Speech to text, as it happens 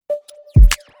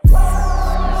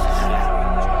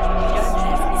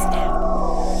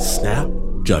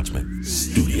Judgment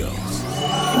Studios.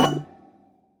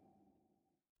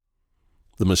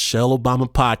 The Michelle Obama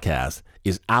Podcast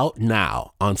is out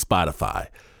now on Spotify.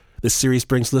 This series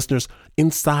brings listeners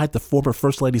inside the former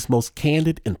First Lady's most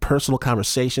candid and personal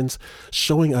conversations,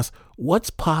 showing us what's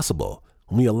possible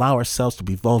when we allow ourselves to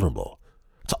be vulnerable,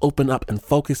 to open up and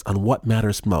focus on what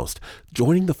matters most.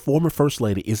 Joining the former First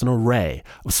Lady is an array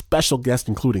of special guests,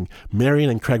 including Marion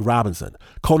and Craig Robinson,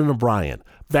 Conan O'Brien,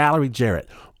 Valerie Jarrett,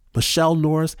 Michelle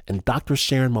Norris, and Dr.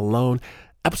 Sharon Malone.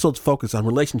 Episodes focus on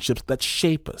relationships that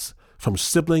shape us, from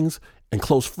siblings and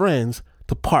close friends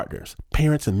to partners,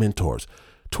 parents, and mentors,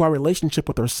 to our relationship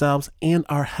with ourselves and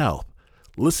our health.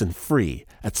 Listen free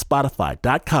at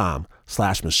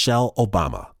Spotify.com/Michelle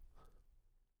Obama.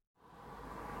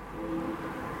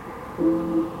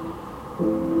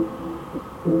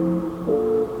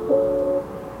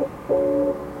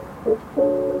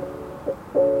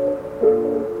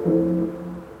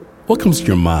 What comes to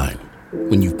your mind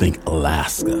when you think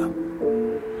Alaska?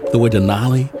 The way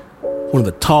Denali, one of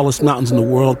the tallest mountains in the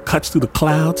world, cuts through the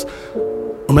clouds?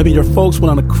 Or maybe your folks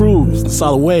went on a cruise and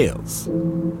saw the whales.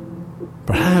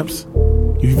 Perhaps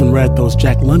you even read those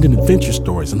Jack London adventure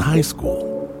stories in high school.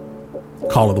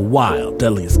 Call of the Wild,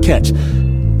 Deadliest Catch.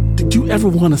 Did you ever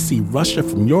want to see Russia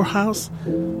from your house?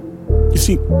 You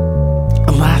see,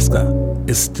 Alaska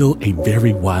is still a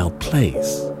very wild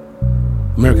place.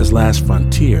 America's last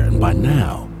frontier, and by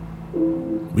now,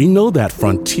 we know that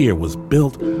frontier was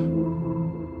built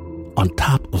on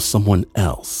top of someone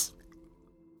else.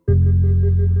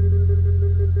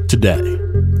 Today,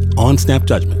 on Snap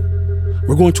Judgment,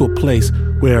 we're going to a place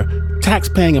where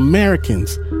tax-paying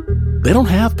Americans, they don't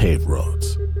have paved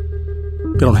roads.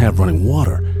 They don't have running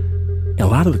water. And a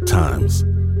lot of the times,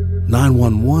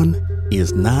 911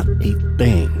 is not a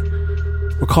thing.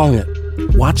 We're calling it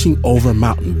Watching Over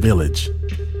Mountain Village.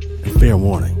 And fair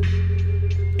warning,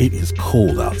 it is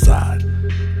cold outside.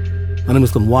 My name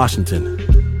is Glenn Washington.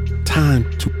 Time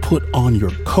to put on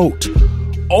your coat,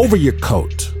 over your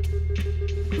coat,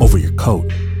 over your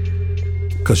coat,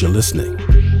 because you're listening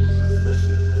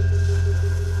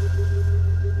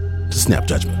to Snap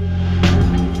Judgment.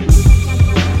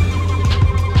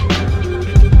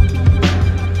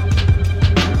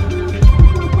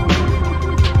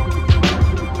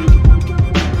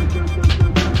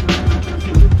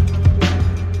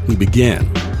 We begin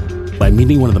by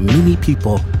meeting one of the many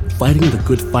people fighting the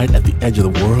good fight at the edge of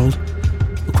the world.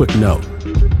 A quick note,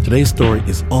 today's story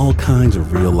is all kinds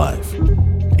of real life.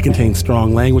 It contains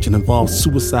strong language and involves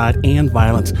suicide and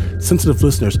violence. Sensitive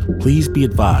listeners, please be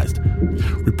advised.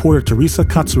 Reporter Teresa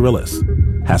Katsourelis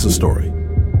has a story.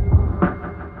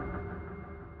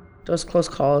 Those close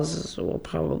calls will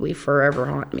probably forever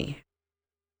haunt me.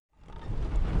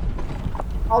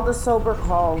 All the sober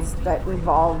calls that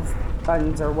involve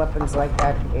guns or weapons like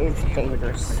that is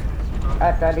dangerous.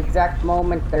 At that exact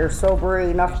moment, they're sober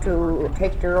enough to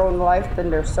take their own life,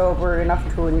 and they're sober enough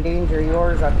to endanger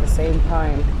yours at the same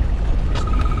time.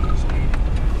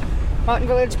 Mountain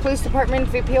Village Police Department,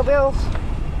 VPO Bill.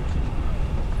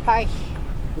 Hi.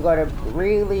 You gotta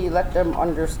really let them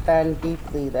understand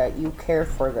deeply that you care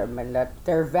for them and that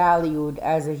they're valued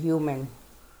as a human.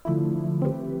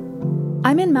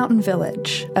 I'm in Mountain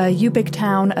Village, a Yupik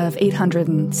town of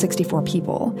 864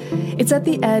 people. It's at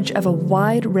the edge of a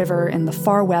wide river in the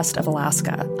far west of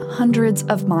Alaska, hundreds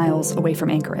of miles away from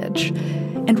Anchorage.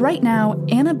 And right now,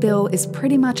 Anna Bill is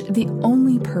pretty much the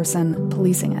only person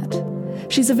policing it.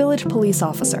 She's a village police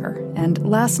officer, and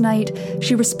last night,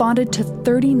 she responded to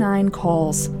 39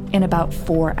 calls in about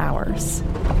 4 hours.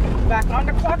 Back on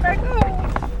the clock I go.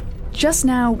 Just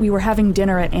now, we were having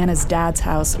dinner at Anna's dad's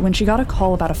house when she got a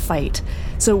call about a fight.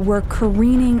 So we're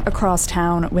careening across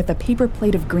town with a paper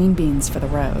plate of green beans for the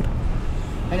road.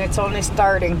 And it's only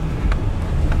starting.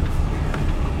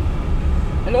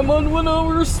 And I'm on 1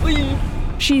 hour sleep.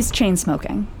 She's chain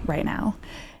smoking right now.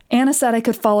 Anna said I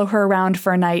could follow her around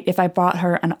for a night if I bought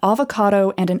her an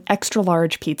avocado and an extra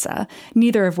large pizza,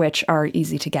 neither of which are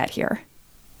easy to get here.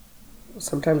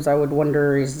 Sometimes I would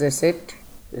wonder, is this it?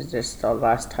 Is this the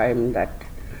last time that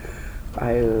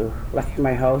I left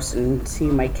my house and see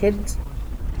my kids?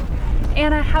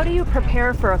 Anna, how do you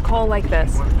prepare for a call like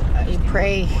this? I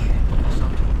pray.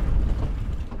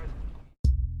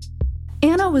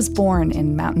 Anna was born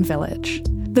in Mountain Village.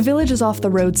 The village is off the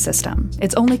road system.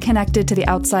 It's only connected to the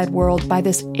outside world by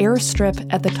this airstrip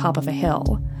at the top of a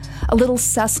hill. A little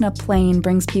Cessna plane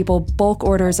brings people bulk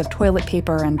orders of toilet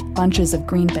paper and bunches of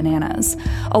green bananas,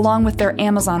 along with their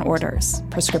Amazon orders,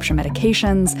 prescription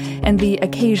medications, and the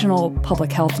occasional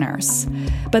public health nurse.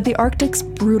 But the Arctic's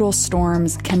brutal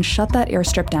storms can shut that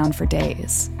airstrip down for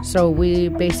days. So we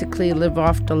basically live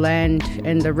off the land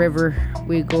and the river.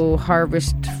 We go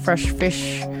harvest fresh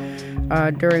fish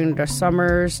during the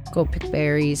summers, go pick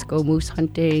berries, go moose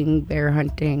hunting, bear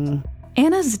hunting.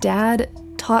 Anna's dad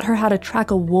taught her how to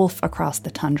track a wolf across the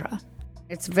tundra.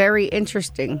 It's very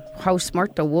interesting how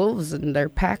smart the wolves and their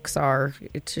packs are.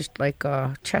 It's just like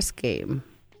a chess game.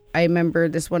 I remember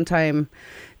this one time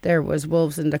there was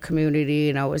wolves in the community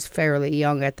and I was fairly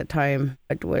young at the time.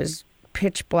 It was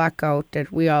pitch black out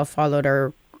that we all followed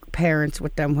our parents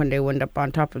with them when they went up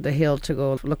on top of the hill to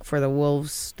go look for the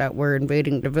wolves that were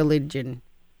invading the village. And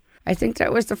I think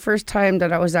that was the first time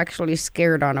that I was actually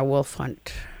scared on a wolf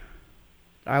hunt.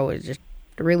 I was just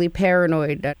really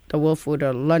paranoid that the wolf would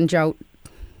lunge out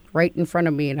right in front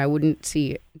of me and I wouldn't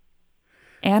see it.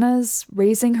 Anna's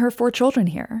raising her 4 children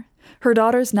here. Her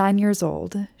daughter's 9 years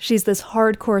old. She's this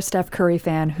hardcore Steph Curry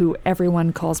fan who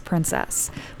everyone calls Princess.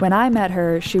 When I met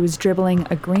her, she was dribbling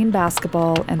a green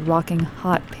basketball and rocking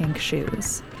hot pink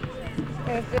shoes.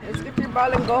 Hey, skip your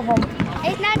ball and go home.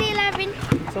 It's not 11.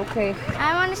 It's okay.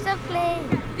 I want to still play.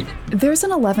 There's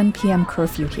an 11 p.m.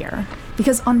 curfew here,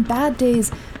 because on bad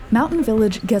days, Mountain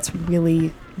Village gets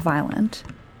really violent.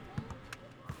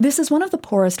 This is one of the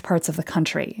poorest parts of the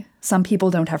country. Some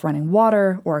people don't have running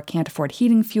water or can't afford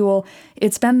heating fuel.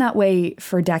 It's been that way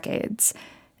for decades.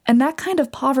 And that kind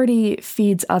of poverty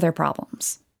feeds other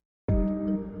problems.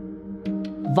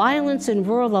 Violence in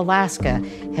rural Alaska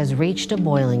has reached a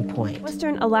boiling point.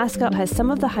 Western Alaska has some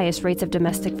of the highest rates of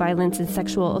domestic violence and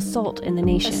sexual assault in the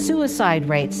nation. A suicide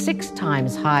rate 6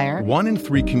 times higher. 1 in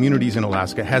 3 communities in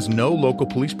Alaska has no local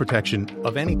police protection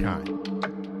of any kind.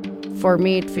 For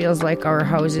me, it feels like our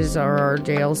houses are our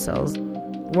jail cells.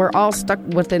 We're all stuck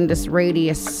within this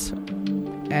radius,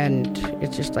 and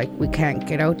it's just like we can't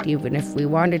get out even if we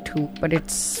wanted to. But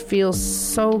it feels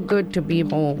so good to be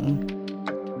home.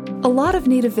 A lot of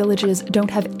Native villages don't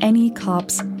have any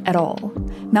cops at all.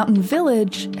 Mountain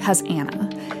Village has Anna,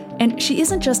 and she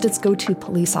isn't just its go-to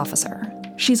police officer.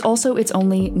 She's also its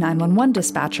only 911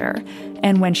 dispatcher,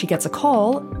 and when she gets a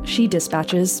call, she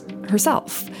dispatches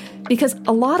herself. Because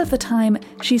a lot of the time,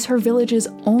 she's her village's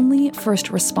only first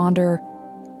responder,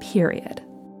 period.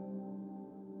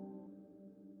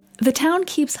 The town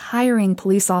keeps hiring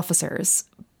police officers,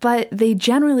 but they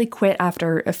generally quit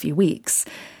after a few weeks.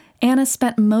 Anna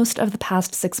spent most of the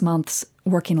past 6 months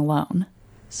working alone.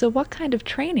 So what kind of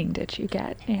training did you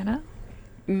get, Anna?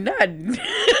 None.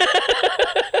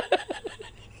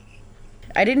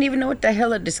 I didn't even know what the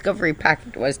hell a discovery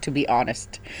packet was, to be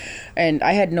honest. And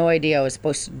I had no idea I was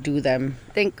supposed to do them.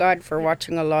 Thank God for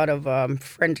watching a lot of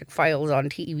Forensic Files on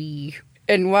TV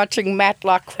and watching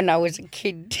Matlock when I was a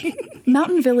kid.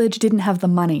 Mountain Village didn't have the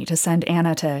money to send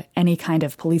Anna to any kind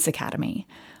of police academy.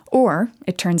 Or,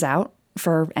 it turns out,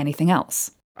 for anything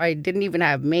else. I didn't even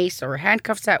have mace or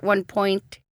handcuffs at one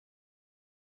point.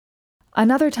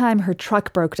 Another time, her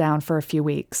truck broke down for a few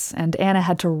weeks, and Anna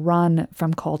had to run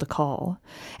from call to call.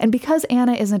 And because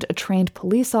Anna isn't a trained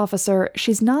police officer,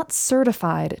 she's not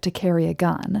certified to carry a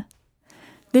gun.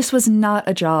 This was not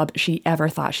a job she ever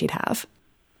thought she'd have.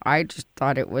 I just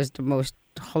thought it was the most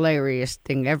hilarious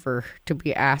thing ever to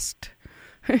be asked.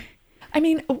 I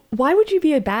mean, why would you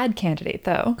be a bad candidate,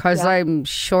 though? Because I'm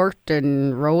short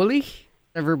and rolly.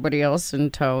 Everybody else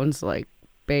in town's like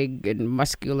big and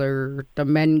muscular. The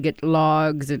men get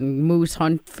logs and moose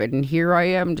hunt, and here I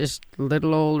am, just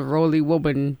little old roly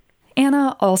woman.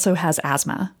 Anna also has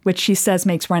asthma, which she says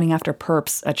makes running after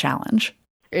perps a challenge.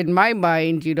 In my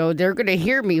mind, they're going to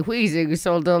hear me wheezing,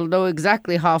 so they'll know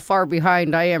exactly how far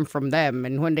behind I am from them.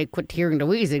 And when they quit hearing the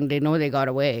wheezing, they know they got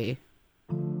away.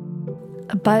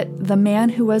 But the man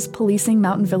who was policing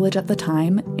Mountain Village at the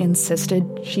time insisted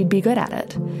she'd be good at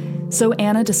it. So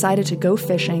Anna decided to go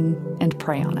fishing and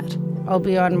prey on it. I'll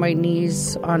be on my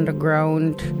knees on the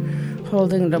ground,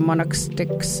 holding the monarch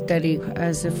stick steady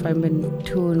as if I'm in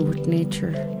tune with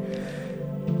nature,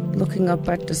 looking up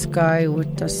at the sky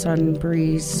with the sun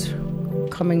breeze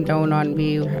coming down on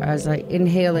me as I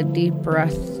inhale a deep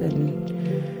breath and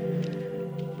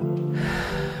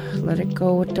let it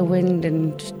go with the wind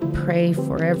and just pray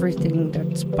for everything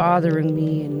that's bothering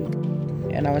me.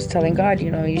 And I was telling God,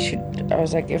 I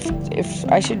was like,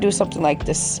 if I should do something like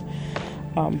this,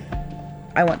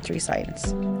 I want 3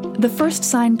 signs. The first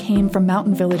sign came from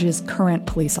Mountain Village's current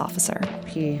police officer.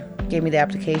 He gave me the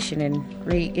application and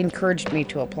encouraged me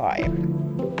to apply.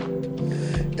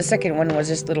 The second one was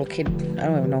this little kid, I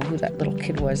don't even know who that little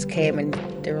kid was, came and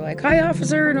they were like, "Hi,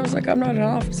 officer," and I was like, "I'm not an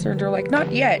officer," and they're like,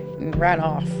 "Not yet," and ran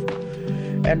off.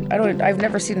 And I've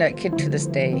never seen that kid to this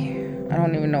day. I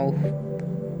don't even know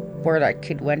where that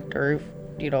kid went, or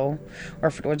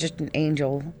if it was just an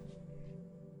angel.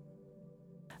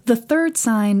 The third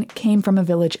sign came from a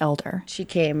village elder. She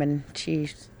came and she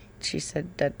said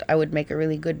that I would make a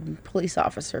really good police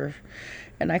officer.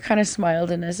 And I kind of smiled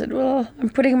and I said, "Well, I'm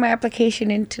putting my application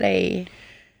in today."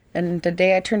 And the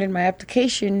day I turned in my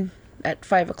application at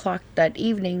 5 o'clock that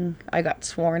evening, I got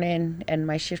sworn in and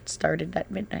my shift started at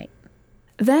midnight.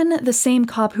 Then the same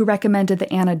cop who recommended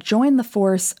that Anna join the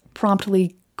force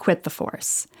promptly quit the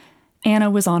force.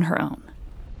 Anna was on her own.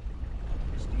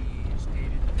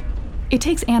 It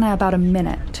takes Anna about a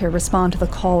minute to respond to the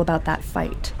call about that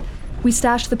fight. We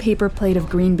stash the paper plate of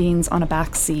green beans on a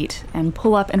back seat and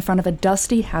pull up in front of a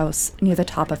dusty house near the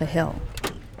top of a hill.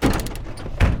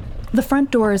 The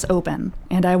front door is open,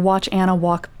 and I watch Anna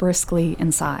walk briskly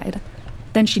inside.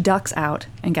 Then she ducks out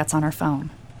and gets on her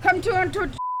phone. "Come to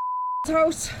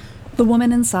house." The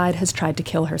woman inside has tried to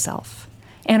kill herself.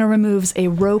 Anna removes a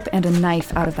rope and a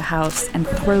knife out of the house and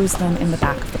throws them in the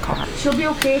back of the car. "She'll be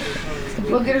okay.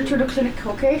 We'll get her to the clinic,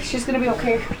 okay? She's gonna be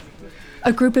okay."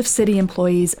 A group of city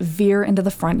employees veer into the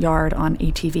front yard on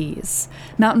ATVs.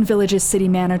 Mountain Village's city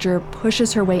manager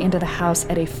pushes her way into the house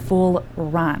at a full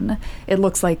run. It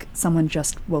looks like someone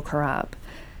just woke her up.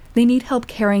 They need help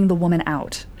carrying the woman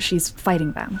out. She's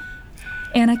fighting them.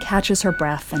 Anna catches her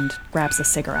breath and grabs a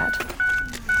cigarette.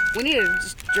 "We need to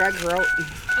just drag her out."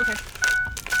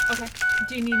 Okay.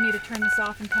 Do you need me to turn this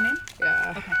off and come in?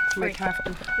 Yeah. Okay. Might have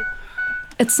to.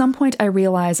 At some point, I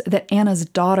realize that Anna's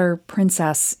daughter,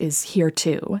 Princess, is here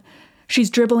too. She's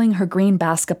dribbling her green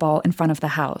basketball in front of the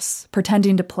house,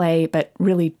 pretending to play, but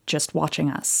really just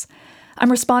watching us. I'm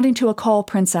responding to a call,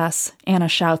 Princess, Anna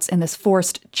shouts in this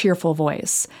forced, cheerful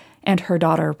voice, and her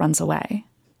daughter runs away.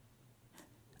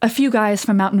 A few guys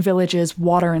from Mountain Village's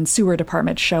water and sewer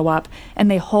department show up,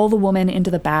 and they haul the woman into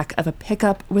the back of a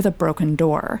pickup with a broken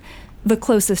door, the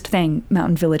closest thing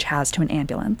Mountain Village has to an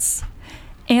ambulance.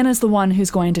 Anna's the one who's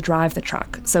going to drive the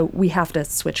truck, so we have to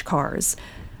switch cars.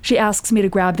 She asks me to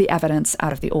grab the evidence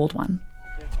out of the old one.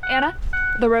 Anna,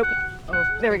 the rope. Oh,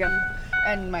 There we go.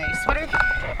 and my sweater.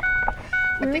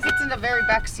 I think it's in the very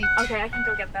back seat. Okay, I can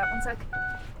go get that. One sec.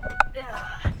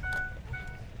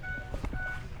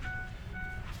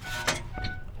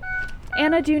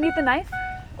 Anna, do you need the knife?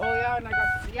 Oh yeah, and I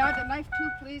got the knife too,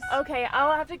 please. Okay,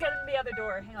 I'll have to get in the other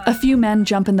door. Hang on. A few men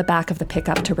jump in the back of the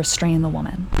pickup to restrain the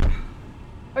woman.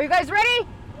 Are you guys ready?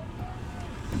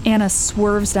 Anna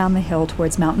swerves down the hill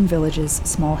towards Mountain Village's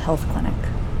small health clinic.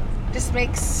 This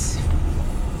makes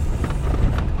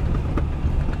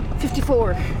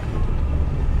 54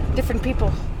 different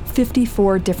people.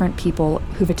 54 different people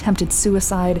who've attempted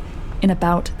suicide in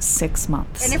about 6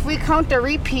 months. And if we count the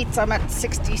repeats, I'm at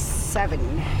 67.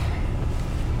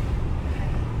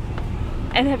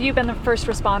 And have you been the first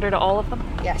responder to all of them?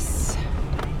 Yes.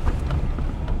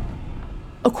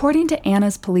 According to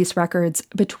Anna's police records,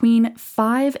 between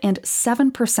 5 and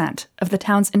 7% of the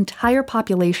town's entire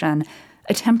population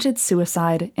attempted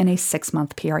suicide in a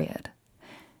 6-month period.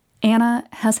 Anna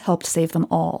has helped save them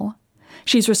all.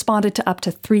 She's responded to up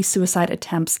to 3 suicide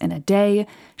attempts in a day.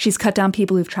 She's cut down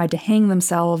people who've tried to hang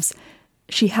themselves.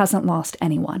 She hasn't lost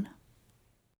anyone.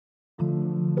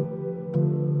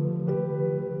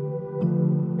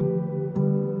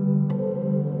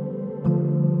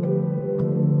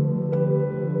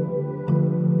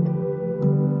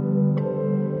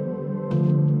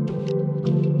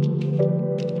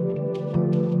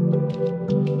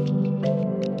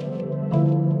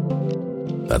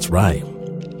 That's right.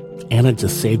 Anna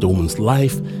just saved a woman's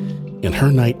life, and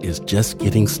her night is just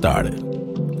getting started.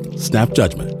 Snap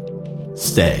judgment.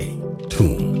 Stay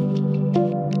tuned.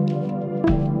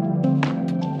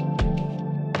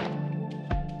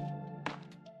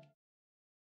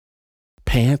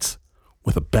 Pants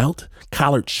with a belt,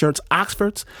 collared shirts,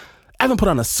 Oxfords. I haven't put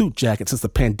on a suit jacket since the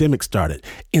pandemic started.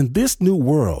 In this new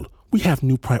world, we have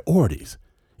new priorities.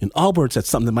 And Allbirds had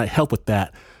something that might help with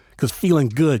that, because feeling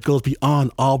good goes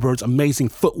beyond Allbirds' amazing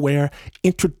footwear.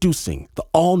 Introducing the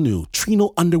all-new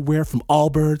Trino underwear from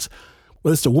Allbirds.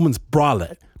 Whether it's a woman's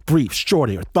bralette, brief,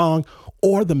 shorty, or thong,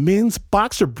 or the men's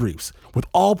boxer briefs.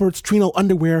 With Allbirds Trino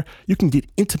underwear, you can get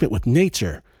intimate with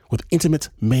nature, with intimates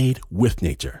made with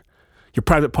nature. Your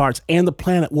private parts and the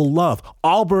planet will love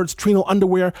Allbirds Trino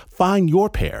underwear. Find your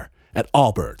pair at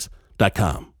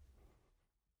allbirds.com.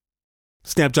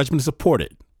 Snap Judgment is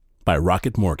supported by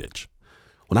Rocket Mortgage.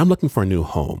 When I'm looking for a new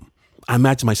home, I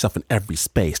imagine myself in every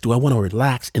space. Do I want to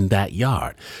relax in that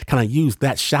yard? Can I use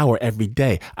that shower every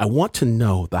day? I want to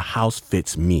know the house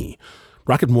fits me.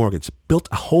 Rocket Mortgage built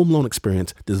a home loan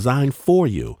experience designed for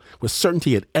you with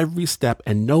certainty at every step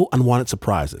and no unwanted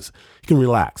surprises. You can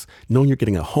relax knowing you're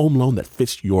getting a home loan that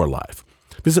fits your life.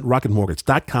 Visit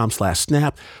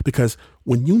rocketmortgage.com/snap because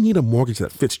when you need a mortgage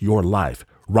that fits your life,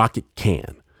 Rocket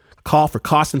can. Call for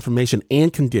cost information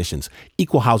and conditions.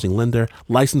 Equal housing lender,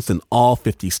 licensed in all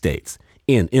 50 states.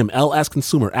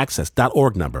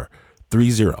 NMLSconsumeraccess.org number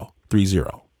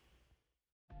 3030.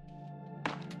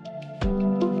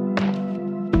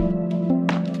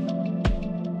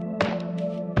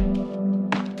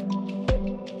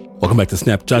 Welcome back to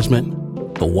Snap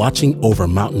Judgment, the Watching Over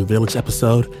Mountain Village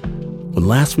episode. When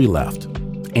last we left,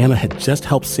 Anna had just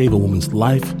helped save a woman's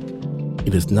life.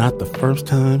 It is not the first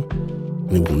time,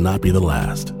 and it will not be the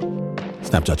last.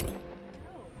 Snap Judgment.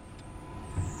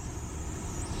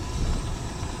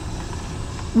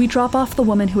 We drop off the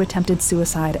woman who attempted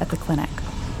suicide at the clinic.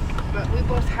 But we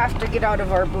both have to get out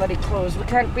of our bloody clothes. We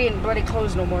can't be in bloody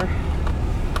clothes no more.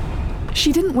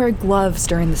 She didn't wear gloves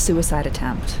during the suicide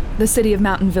attempt. The city of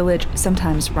Mountain Village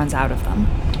sometimes runs out of them.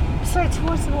 Besides, who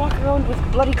wants to walk around with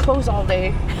bloody clothes all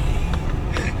day?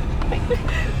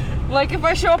 Like, if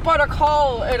I show up on a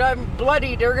call and I'm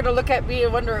bloody, they're gonna look at me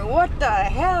and wonder, what the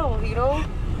hell, you know?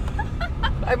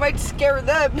 I might scare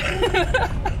them.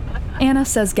 Anna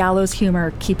says gallows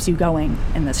humor keeps you going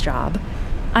in this job.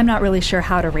 I'm not really sure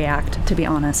how to react, to be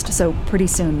honest, so pretty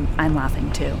soon I'm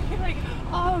laughing too. You're like,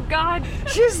 oh God.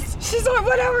 She's on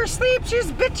 1 hour sleep.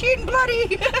 She's bitchy and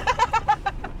bloody.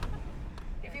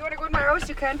 If you want to go in my house,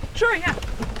 you can. Sure, yeah.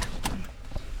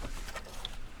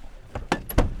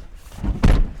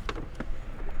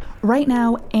 Right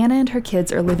now, Anna and her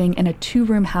kids are living in a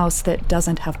 2-room house that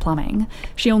doesn't have plumbing.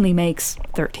 She only makes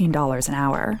 $13 an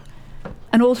hour.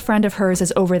 An old friend of hers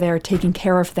is over there taking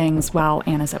care of things while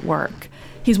Anna's at work.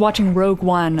 He's watching Rogue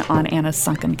One on Anna's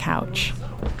sunken couch.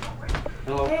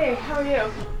 Hello. Hey, how are you?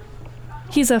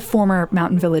 He's a former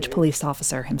Mountain Village police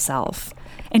officer himself.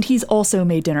 And he's also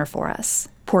made dinner for us.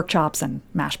 Pork chops and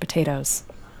mashed potatoes.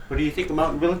 What do you think of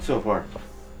Mountain Village so far?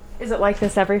 Is it like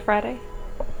this every Friday?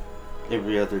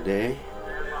 Every other day.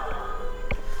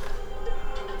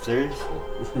 Seriously?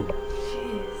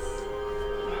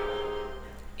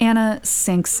 Anna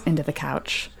sinks into the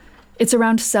couch. It's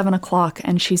around 7 o'clock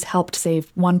and she's helped save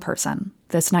one person.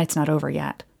 This night's not over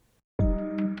yet.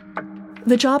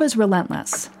 The job is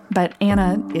relentless, but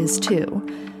Anna is too.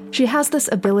 She has this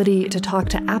ability to talk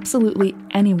to absolutely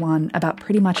anyone about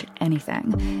pretty much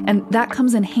anything, and that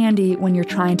comes in handy when you're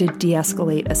trying to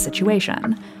de-escalate a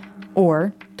situation,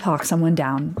 or talk someone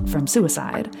down from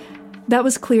suicide. That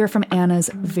was clear from Anna's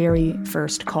very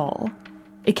first call.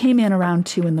 It came in around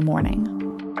 2 a.m.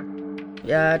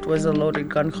 Yeah, it was a loaded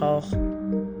gun call.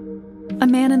 A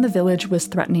man in the village was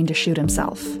threatening to shoot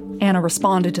himself. Anna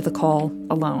responded to the call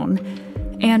alone.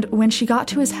 And when she got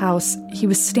to his house, he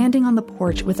was standing on the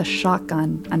porch with a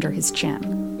shotgun under his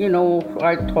chin. You know,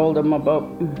 I told him about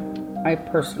my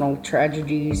personal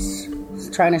tragedies,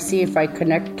 trying to see if I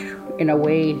connect in a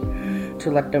way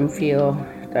to let them feel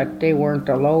that they weren't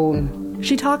alone.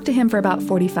 She talked to him for about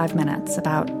 45 minutes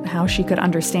about how she could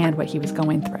understand what he was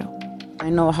going through. I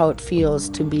know how it feels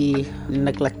to be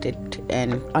neglected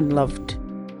and unloved.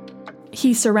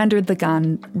 He surrendered the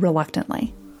gun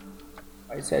reluctantly.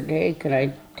 I said, hey, can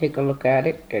I take a look at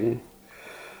it? And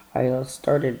I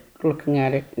started looking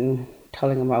at it and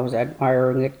telling him I was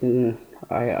admiring it, and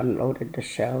I unloaded the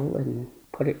shell and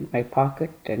put it in my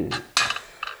pocket, and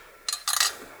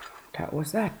that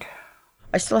was that.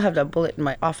 I still have that bullet in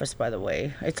my office, by the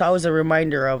way. It's always a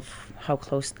reminder of how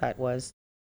close that was.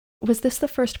 Was this the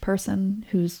first person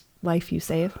whose life you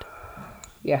saved?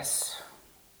 Yes.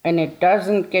 And it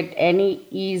doesn't get any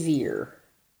easier.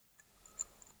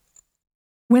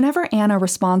 Whenever Anna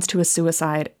responds to a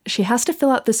suicide, she has to fill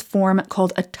out this form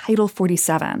called a Title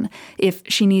 47 if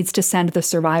she needs to send the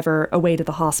survivor away to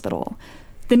the hospital.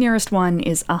 The nearest one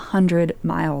is 100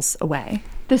 miles away.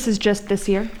 This is just this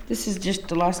year? This is just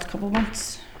the last couple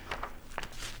months.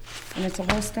 And it's a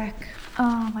whole stack.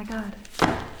 Oh my God.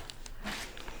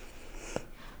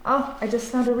 Oh, I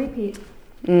just found a repeat.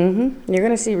 Mm-hmm. You're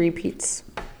gonna see repeats.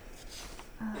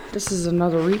 This is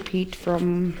another repeat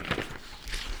from...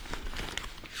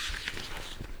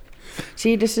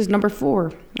 See, this is number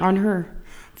 4 on her.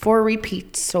 4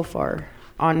 repeats so far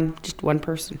on just one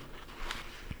person.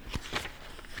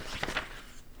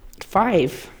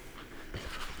 5.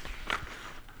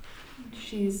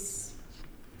 She's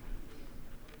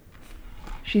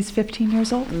 15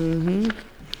 years old? Mm-hmm.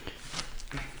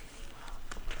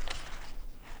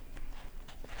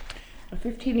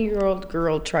 15-year-old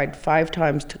girl tried 5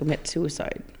 times to commit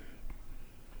suicide.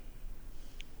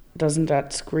 Doesn't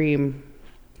that scream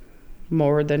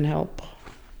more than help?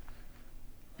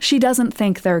 She doesn't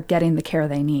think they're getting the care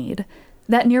they need.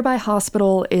 That nearby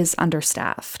hospital is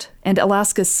understaffed, and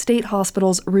Alaska's state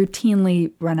hospitals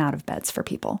routinely run out of beds for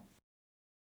people.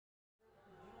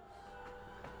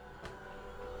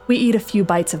 We eat a few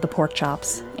bites of the pork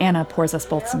chops. Anna pours us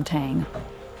both some Tang.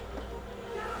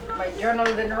 My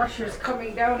adrenaline rush is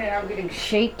coming down and I'm getting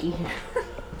shaky.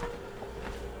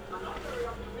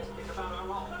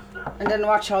 And then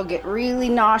watch, I'll get really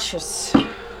nauseous.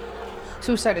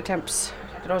 Suicide attempts.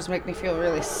 It always make me feel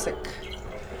really sick.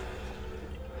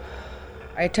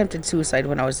 I attempted suicide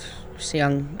when I was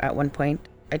young at one point.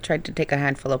 I tried to take a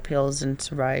handful of pills and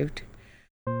survived.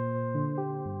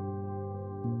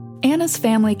 Anna's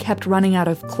family kept running out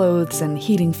of clothes and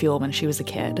heating fuel when she was a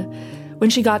kid. When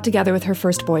she got together with her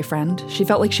first boyfriend, she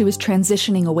felt like she was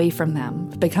transitioning away from them,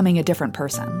 becoming a different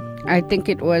person. I think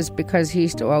it was because he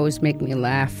used to always make me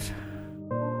laugh.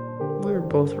 We were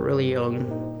both really young.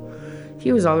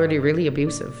 He was already really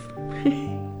abusive.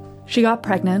 She got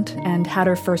pregnant and had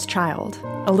her first child,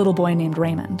 a little boy named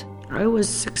Raymond. I was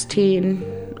 16,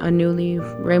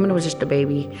 Raymond was just a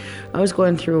baby. I was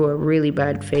going through a really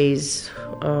bad phase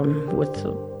with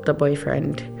the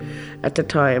boyfriend at the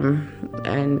time,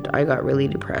 and I got really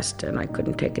depressed and I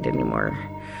couldn't take it anymore.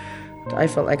 I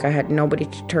felt like I had nobody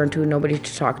to turn to, nobody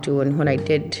to talk to, and when I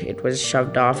did, it was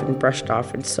shoved off and brushed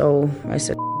off, and so I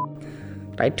said,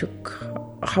 I took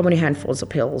how many handfuls of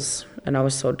pills, and I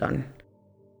was so done.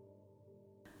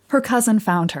 Her cousin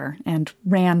found her and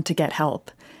ran to get help.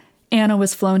 Anna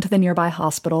was flown to the nearby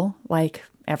hospital, like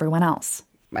everyone else.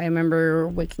 I remember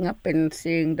waking up and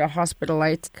seeing the hospital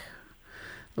lights,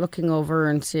 looking over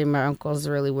and seeing my uncle's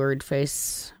really worried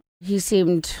face. He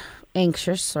seemed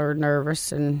anxious or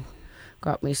nervous and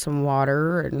got me some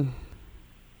water. And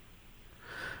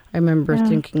I remember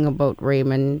thinking about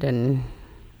Raymond, and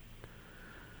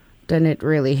then it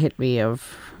really hit me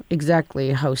of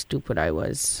exactly how stupid I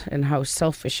was and how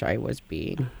selfish I was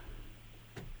being.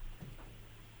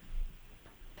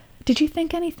 Did you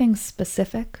think anything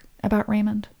specific about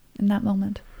Raymond in that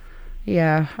moment?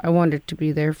 Yeah, I wanted to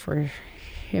be there for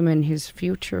him and his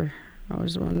future. I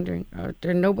was wondering,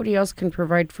 nobody else can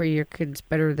provide for your kids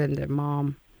better than their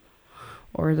mom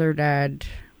or their dad.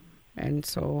 And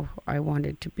so I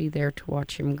wanted to be there to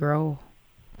watch him grow.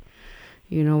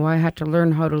 You know, I had to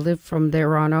learn how to live from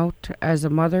there on out as a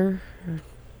mother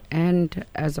and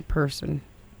as a person.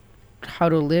 How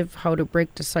to live, how to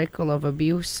break the cycle of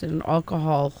abuse and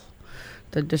alcohol,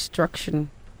 the destruction.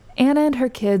 Anna and her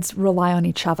kids rely on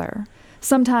each other.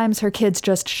 Sometimes her kids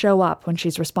just show up when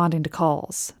she's responding to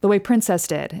calls, the way Princess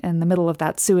did in the middle of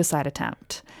that suicide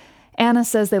attempt. Anna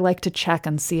says they like to check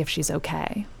and see if she's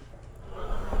okay.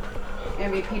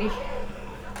 MVPD?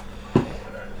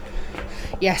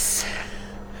 Yes.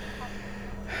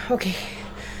 Okay.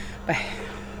 Bye.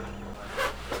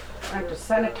 I had to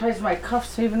sanitize my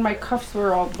cuffs. Even my cuffs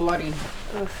were all bloody.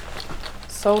 Ugh.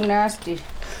 So nasty.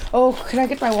 Oh, can I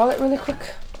get my wallet really quick?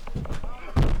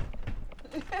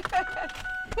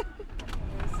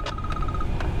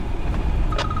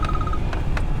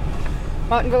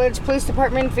 Mountain Village Police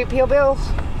Department, VPO Bill.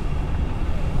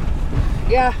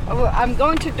 Yeah, I'm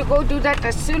going to go do that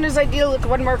as soon as I deal with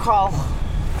one more call.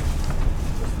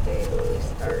 This day really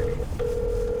started.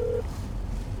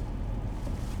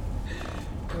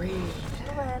 Breathe.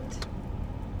 Land.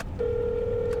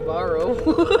 Tomorrow.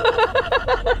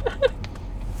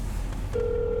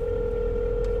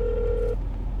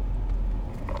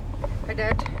 Hi,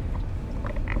 Dad.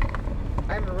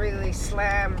 I'm really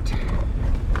slammed.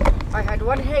 I had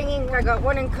one hanging, I got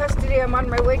one in custody, I'm on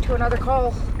my way to another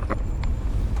call.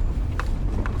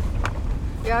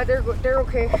 Yeah, they're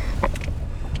okay.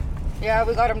 Yeah,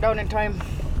 we got them down in time.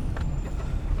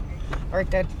 All right,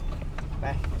 Dad.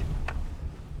 Bye.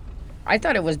 I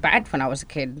thought it was bad when I was a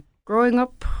kid. Growing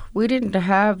up, we didn't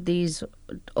have these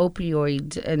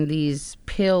opioids and these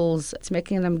pills. It's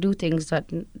making them do things that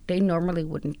they normally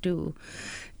wouldn't do.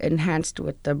 Enhanced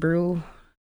with the brew.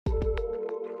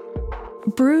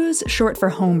 Brew's short for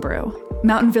homebrew.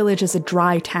 Mountain Village is a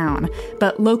dry town,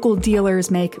 but local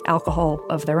dealers make alcohol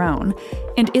of their own.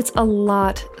 And it's a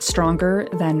lot stronger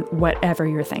than whatever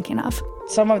you're thinking of.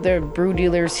 Some of the brew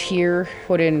dealers here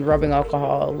put in rubbing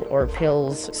alcohol or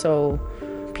pills, so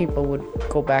people would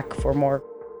go back for more.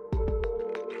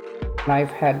 I've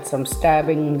had some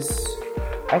stabbings.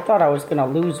 I thought I was going to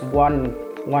lose one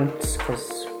once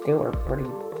because they were pretty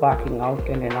blacking out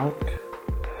in and out.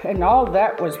 And all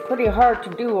that was pretty hard to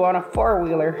do on a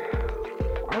four-wheeler.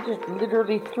 I I just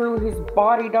literally threw his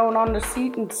body down on the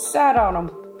seat and sat on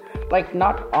him. Like,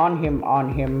 not on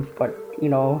him, but, you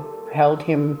know, held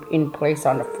him in place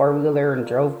on the four-wheeler and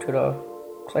drove to the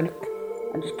clinic.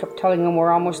 I just kept telling him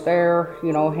we're almost there,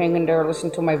 you know, hang in there,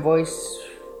 listen to my voice,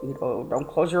 you know, don't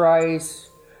close your eyes,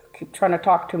 keep trying to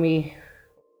talk to me.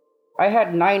 I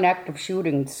had 9 active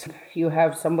shootings. You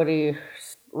have somebody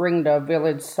ring the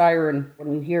village siren.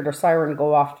 When you hear the siren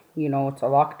go off, you know it's a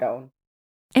lockdown.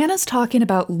 Anna's talking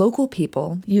about local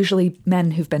people, usually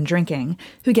men who've been drinking,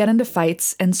 who get into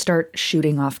fights and start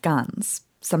shooting off guns.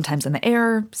 Sometimes in the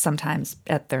air, sometimes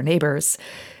at their neighbors.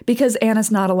 Because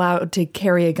Anna's not allowed to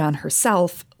carry a gun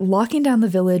herself, locking down the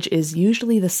village is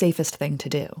usually the safest thing to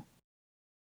do.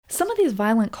 Some of these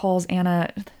violent calls,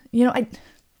 Anna, you know,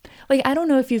 I don't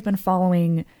know if you've been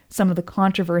following some of the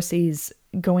controversies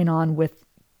going on with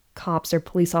cops or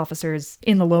police officers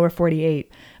in the lower 48,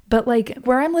 but like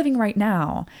where I'm living right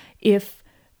now, if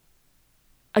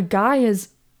a guy is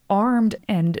armed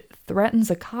and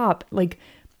threatens a cop, like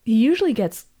he usually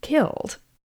gets killed.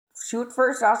 Shoot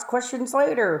first, ask questions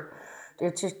later.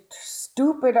 It's just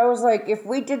stupid. I was like, if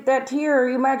we did that here,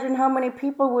 imagine how many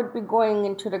people would be going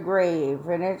into the grave.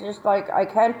 And it's just like, I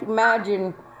can't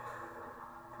imagine.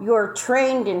 You're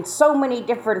trained in so many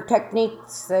different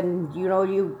techniques, and you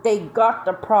know, they got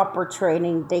the proper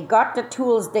training, they got the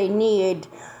tools they need.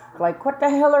 Like, what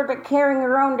the hell are they carrying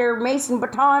around their mason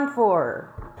baton for?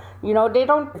 You know, they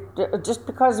don't, just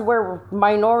because we're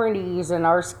minorities and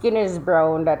our skin is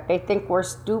brown, that they think we're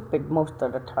stupid most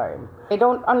of the time. They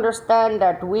don't understand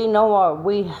that we know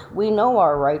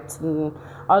our rights, and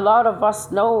a lot of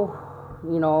us know,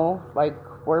 you know, like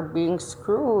we're being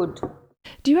screwed.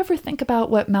 Do you ever think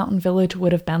about what Mountain Village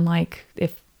would have been like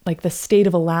if, like, the state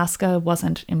of Alaska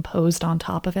wasn't imposed on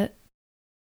top of it?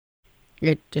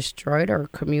 It destroyed our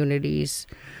communities.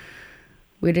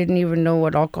 We didn't even know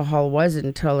what alcohol was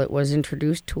until it was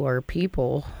introduced to our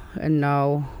people. And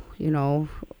now, you know,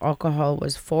 alcohol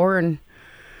was foreign.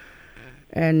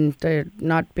 And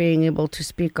not being able to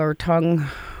speak our tongue.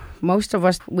 Most of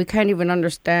us, we can't even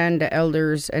understand the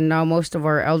elders. And now most of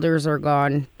our elders are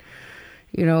gone.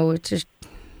 You know, it's just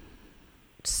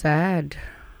sad.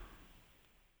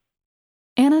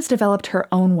 Anna's developed her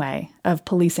own way of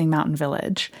policing Mountain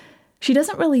Village. She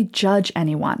doesn't really judge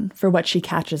anyone for what she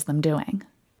catches them doing.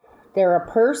 They're a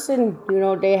person, you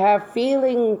know, they have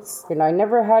feelings. And I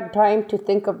never had time to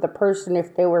think of the person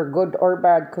if they were good or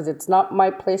bad, because it's not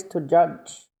my place to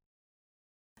judge.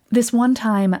 This one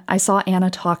time, I saw Anna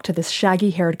talk to this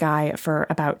shaggy-haired guy for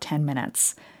about 10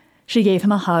 minutes. She gave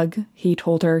him a hug, he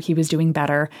told her he was doing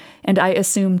better, and I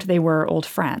assumed they were old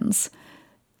friends.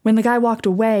 When the guy walked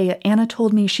away, Anna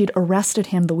told me she'd arrested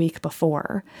him the week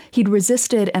before. He'd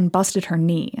resisted and busted her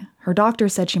knee. Her doctor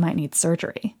said she might need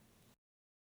surgery.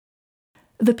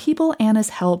 The people Anna's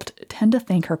helped tend to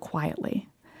thank her quietly.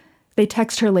 They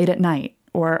text her late at night,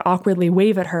 or awkwardly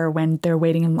wave at her when they're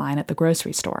waiting in line at the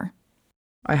grocery store.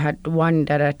 I had one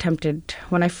that attempted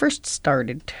when I first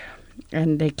started,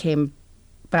 and they came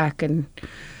back and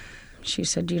she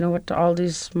said, you know what, all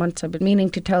these months I've been meaning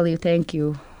to tell you thank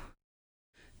you.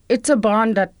 It's a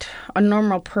bond that a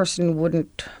normal person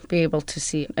wouldn't be able to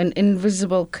see. An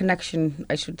invisible connection,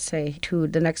 I should say, to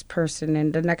the next person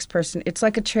and the next person. It's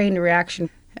like a chain reaction.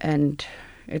 And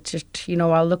it's just, you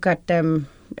know, I'll look at them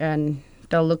and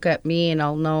they'll look at me and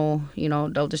I'll know, you know,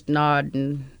 they'll just nod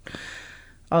and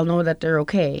I'll know that they're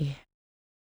okay.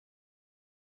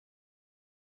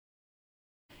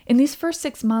 In these first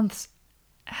 6 months,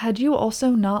 had you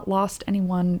also not lost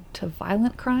anyone to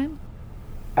violent crime?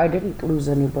 I didn't lose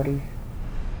anybody.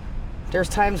 There's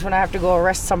times when I have to go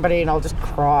arrest somebody and I'll just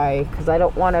cry because I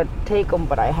don't want to take them,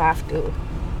 but I have to.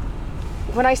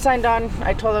 When I signed on,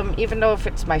 I told them, even though if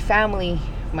it's my family,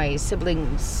 my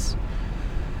siblings,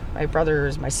 my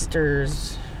brothers, my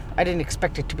sisters, I didn't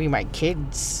expect it to be my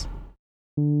kids.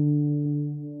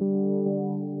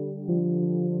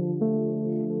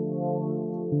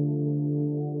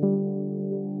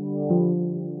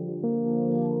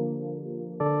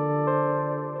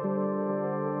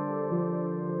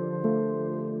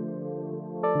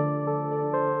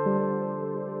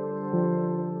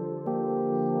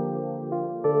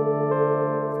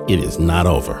 It is not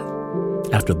over.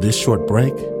 After this short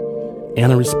break,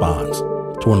 Anna responds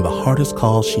to one of the hardest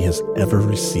calls she has ever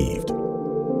received.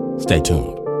 Stay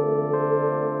tuned.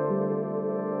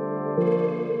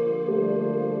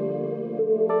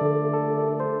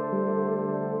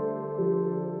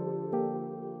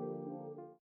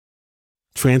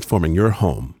 Transforming your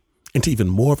home into even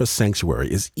more of a sanctuary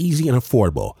is easy and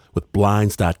affordable with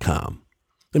Blinds.com.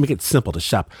 They make it simple to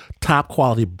shop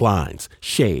top-quality blinds,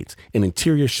 shades, and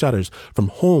interior shutters from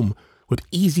home with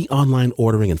easy online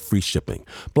ordering and free shipping.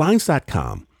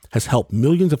 Blinds.com has helped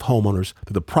millions of homeowners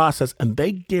through the process, and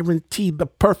they guarantee the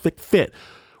perfect fit,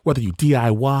 whether you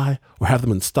DIY or have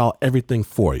them install everything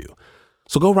for you.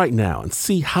 So go right now and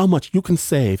see how much you can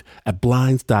save at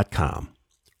Blinds.com.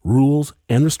 Rules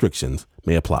and restrictions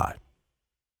may apply.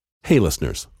 Hey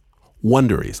listeners,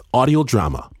 Wondery's audio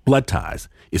drama, Blood Ties,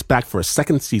 is back for a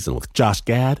second season with Josh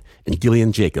Gad and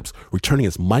Gillian Jacobs returning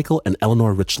as Michael and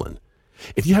Eleanor Richland.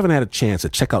 If you haven't had a chance to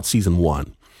check out season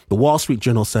 1, the Wall Street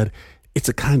Journal said it's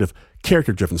a kind of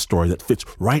character-driven story that fits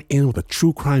right in with a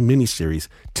true crime miniseries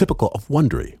typical of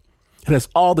Wondery. It has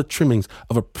all the trimmings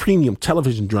of a premium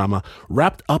television drama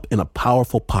wrapped up in a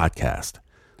powerful podcast.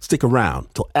 Stick around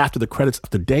till after the credits of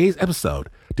today's episode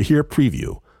to hear a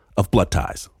preview of Blood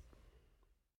Ties.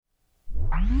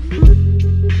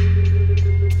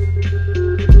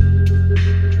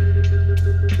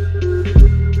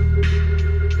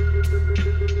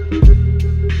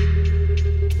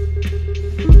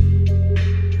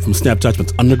 From Snap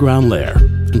Judgment's underground lair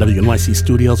in WNYC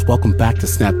Studios, welcome back to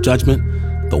Snap Judgment,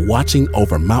 the Watching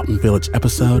Over Mountain Village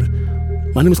episode.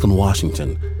 My name is Glenn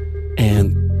Washington,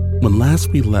 and when last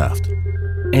we left,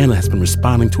 Anna has been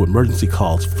responding to emergency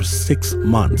calls for 6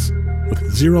 months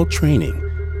with zero training,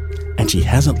 and she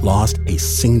hasn't lost a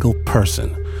single person.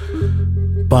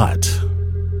 But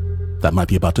that might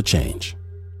be about to change.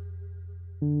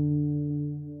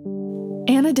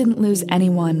 Anna didn't lose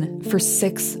anyone for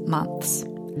 6 months.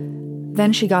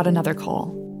 Then she got another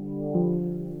call.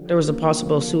 There was a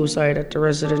possible suicide at the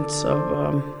residence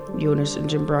of Eunice and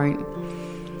Jim Bryant,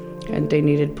 and they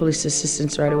needed police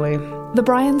assistance right away. The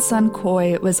Bryant's son,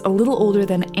 Coy, was a little older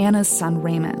than Anna's son,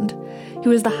 Raymond. He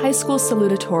was the high school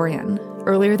salutatorian.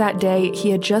 Earlier that day,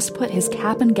 he had just put his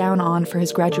cap and gown on for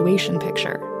his graduation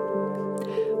picture.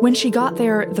 When she got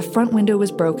there, the front window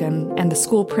was broken, and the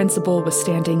school principal was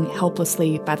standing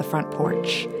helplessly by the front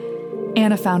porch.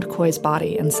 Anna found Coy's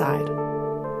body inside.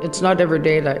 It's not every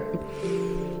day that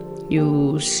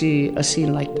you see a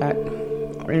scene like that,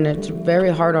 and it's very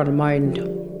hard on the mind.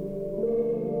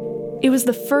 It was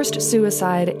the first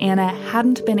suicide Anna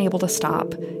hadn't been able to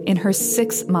stop in her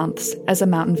 6 months as a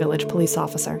Mountain Village police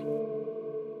officer.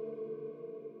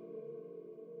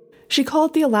 She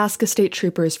called the Alaska State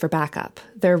Troopers for backup.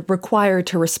 They're required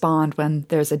to respond when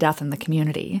there's a death in the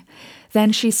community.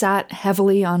 Then she sat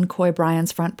heavily on Coy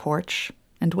Bryant's front porch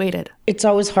and waited. It's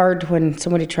always hard when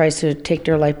somebody tries to take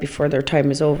their life before their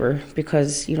time is over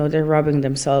because, they're robbing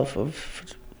themselves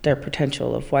of their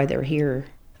potential of why they're here.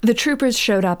 The troopers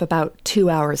showed up about 2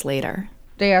 hours later.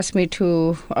 They asked me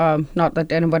to not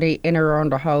let anybody in or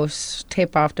around the house,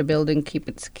 tape off the building, keep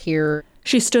it secure.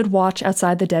 She stood watch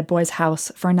outside the dead boy's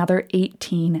house for another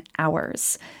 18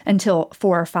 hours, until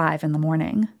 4 or 5 in the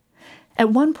morning. At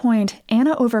one point,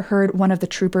 Anna overheard one of the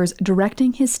troopers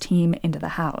directing his team into the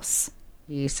house.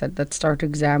 He said, let's start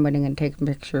examining and taking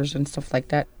pictures and stuff like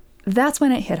that. That's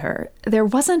when it hit her. There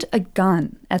wasn't a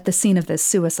gun at the scene of this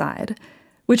suicide,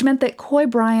 which meant that Coy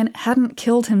Bryant hadn't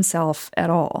killed himself at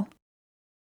all.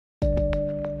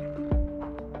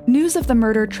 News of the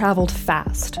murder traveled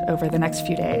fast over the next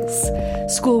few days.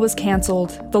 School was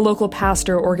canceled. The local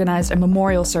pastor organized a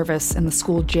memorial service in the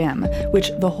school gym,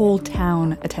 which the whole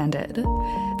town attended.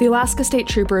 The Alaska State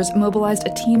Troopers mobilized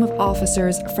a team of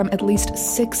officers from at least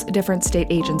 6 different state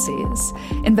agencies.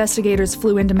 Investigators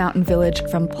flew into Mountain Village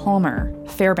from Palmer,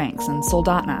 Fairbanks, and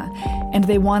Soldotna, and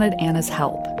they wanted Anna's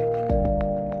help.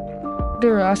 They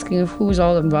were asking if who was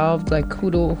all involved, what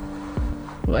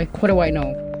do I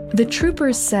know? The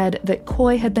troopers said that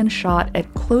Coy had been shot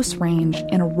at close range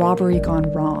in a robbery gone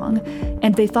wrong,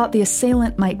 and they thought the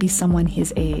assailant might be someone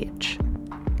his age.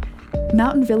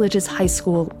 Mountain Village's high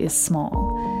school is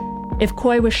small. If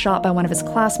Coy was shot by one of his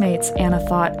classmates, Anna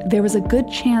thought there was a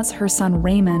good chance her son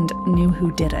Raymond knew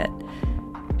who did it.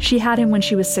 She had him when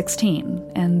she was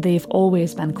 16, and they've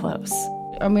always been close.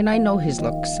 I know his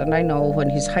looks, and I know when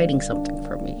he's hiding something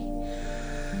from me.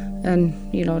 And,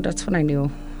 that's when I knew.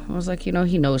 I was like, he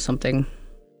knows something.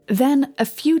 Then, a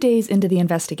few days into the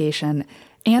investigation,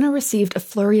 Anna received a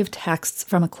flurry of texts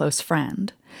from a close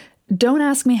friend. "Don't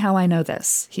ask me how I know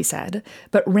this," he said,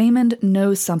 "but Raymond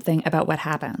knows something about what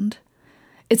happened."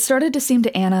 It started to seem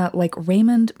to Anna like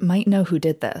Raymond might know who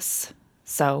did this.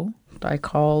 So I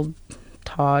called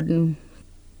Todd and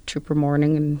Trooper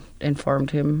Morning and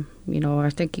informed him, I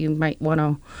think you might want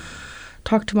to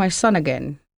talk to my son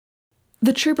again.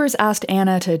 The troopers asked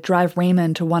Anna to drive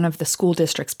Raymond to one of the school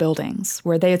district's buildings,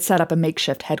 where they had set up a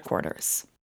makeshift headquarters.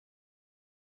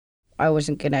 I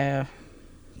wasn't going to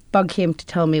bug him to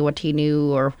tell me what he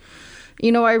knew or,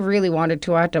 You know, I really wanted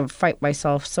to. I had to fight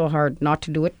myself so hard not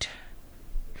to do it.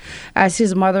 As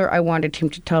his mother, I wanted him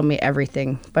to tell me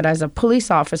everything. But as a police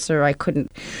officer, I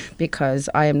couldn't because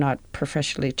I am not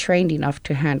professionally trained enough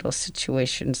to handle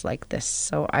situations like this.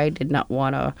 So I did not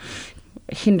want to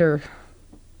hinder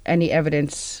any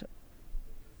evidence.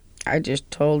 I just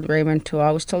told Raymond to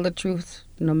always tell the truth,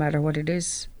 no matter what it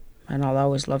is. And I'll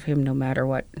always love him no matter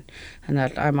what. And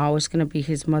that I'm always going to be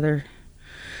his mother.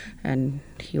 And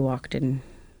he walked in.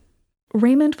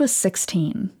 Raymond was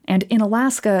 16, and in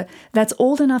Alaska, that's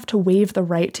old enough to waive the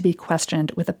right to be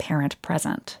questioned with a parent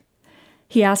present.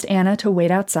 He asked Anna to wait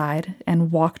outside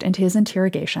and walked into his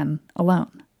interrogation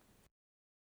alone.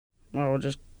 I was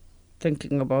just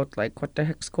thinking about, like, what the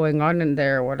heck's going on in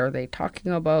there? What are they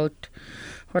talking about?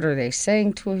 What are they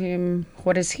saying to him?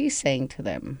 What is he saying to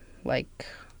them? Like,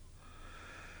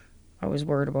 I was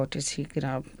worried about, is he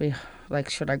gonna be, like,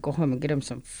 should I go home and get him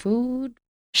some food?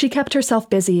 She kept herself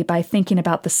busy by thinking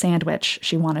about the sandwich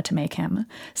she wanted to make him,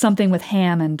 something with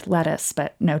ham and lettuce,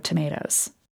 but no tomatoes.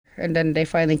 And then they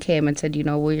finally came and said, you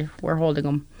know, we're holding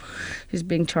him. He's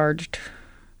being charged.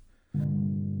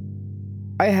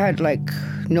 I had, like,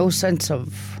 no sense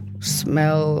of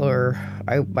smell, or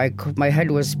my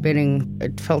head was spinning.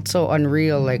 It felt so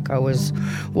unreal, like I was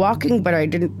walking, but I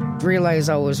didn't realize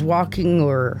I was walking,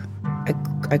 or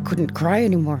I couldn't cry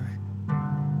anymore.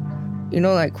 You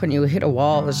know, like when you hit a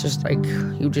wall, it's just like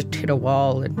you just hit a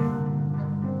wall.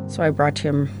 And so I brought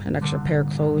him an extra pair of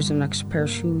clothes and an extra pair of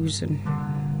shoes, and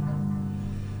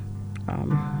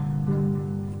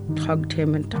hugged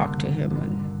him and talked to him,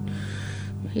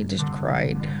 and he just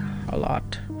cried a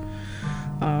lot.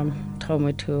 Told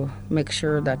me to make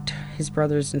sure that his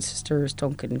brothers and sisters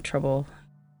don't get in trouble.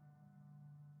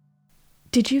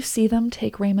 Did you see them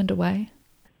take Raymond away?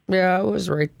 Yeah, I was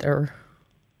right there.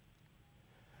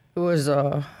 It was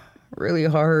really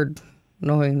hard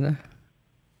knowing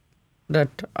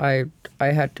that I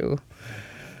had to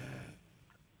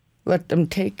let them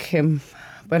take him.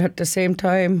 But at the same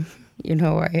time, you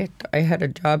know, I had a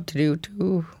job to do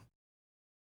too.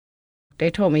 They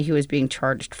told me he was being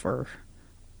charged for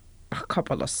a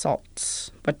couple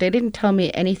assaults, but they didn't tell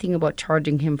me anything about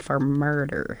charging him for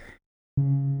murder.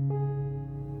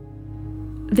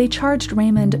 They charged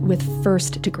Raymond with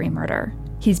first-degree murder.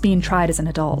 He's being tried as an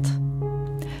adult.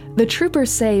 The troopers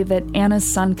say that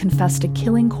Anna's son confessed to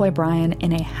killing Coy Bryan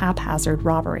in a haphazard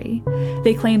robbery.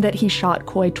 They claim that he shot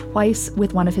Coy twice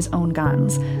with one of his own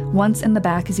guns, once in the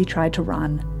back as he tried to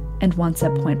run, and once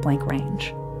at point-blank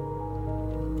range.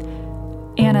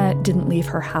 Anna didn't leave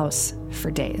her house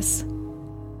for days.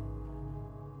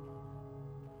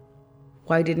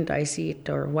 Why didn't I see it,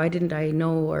 or why didn't I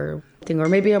know, or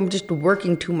maybe I'm just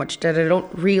working too much that I don't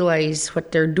realize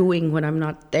what they're doing when I'm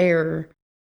not there.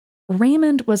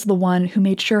 Raymond was the one who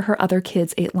made sure her other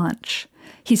kids ate lunch.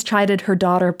 He's chided her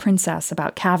daughter, Princess,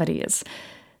 about cavities.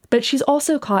 But she's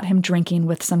also caught him drinking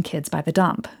with some kids by the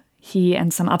dump. He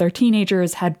and some other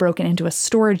teenagers had broken into a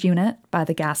storage unit by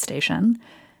the gas station.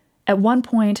 At one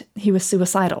point, he was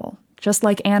suicidal, just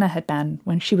like Anna had been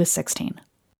when she was 16.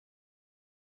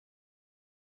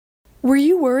 Were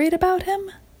you worried about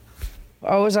him?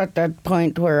 I was at that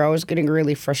point where I was getting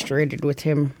really frustrated with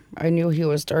him. I knew he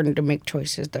was starting to make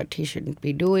choices that he shouldn't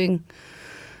be doing,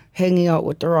 hanging out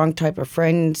with the wrong type of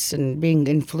friends and being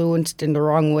influenced in the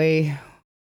wrong way.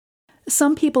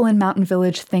 Some people in Mountain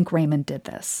Village think Raymond did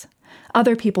this.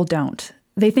 Other people don't.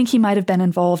 They think he might have been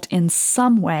involved in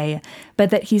some way, but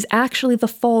that he's actually the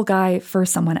fall guy for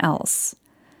someone else.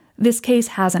 This case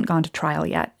hasn't gone to trial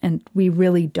yet, and we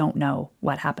really don't know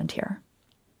what happened here.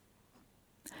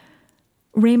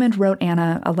 Raymond wrote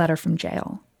Anna a letter from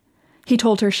jail. He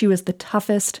told her she was the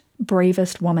toughest,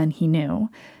 bravest woman he knew.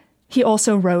 He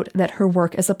also wrote that her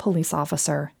work as a police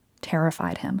officer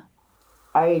terrified him.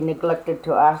 I neglected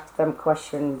to ask them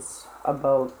questions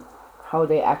about how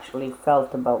they actually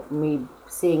felt about me,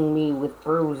 seeing me with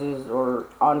bruises or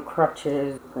on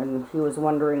crutches, and he was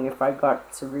wondering if I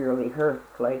got severely hurt,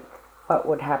 like what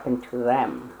would happen to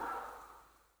them.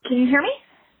 Can you hear me?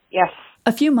 Yes.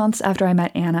 A few months after I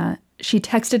met Anna, she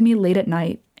texted me late at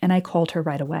night, and I called her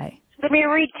right away. Let me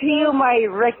read to you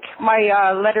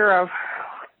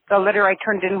the letter I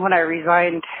turned in when I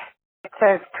resigned. It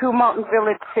says, to Mountain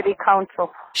Village City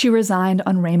Council. She resigned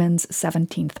on Raymond's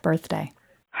 17th birthday.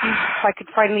 I could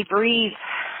finally breathe.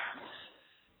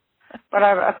 But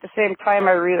at the same time,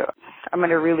 I'm going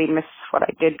to really miss what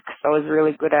I did because I was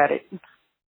really good at it.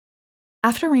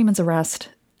 After Raymond's arrest,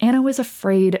 Anna was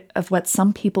afraid of what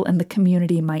some people in the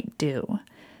community might do.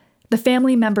 The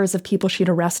family members of people she'd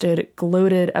arrested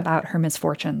gloated about her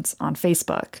misfortunes on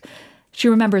Facebook. She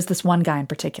remembers this one guy in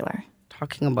particular.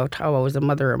 talking about how I was a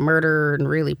mother of murder and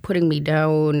really putting me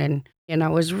down. And I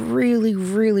was really,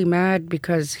 really mad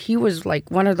because he was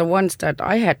like one of the ones that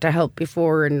I had to help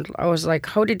before. And I was like,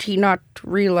 how did he not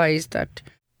realize that?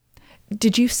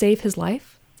 Did you save his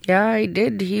life? Yeah, I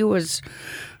did. He was,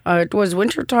 it was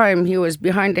wintertime. He was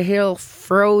behind a hill,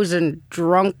 frozen,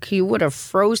 drunk. He would have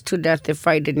froze to death if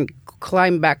I didn't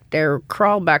climb back there,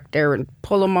 crawl back there and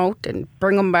pull him out and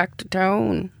bring him back to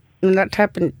town. And that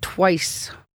happened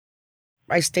twice.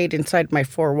 I stayed inside my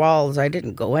four walls. I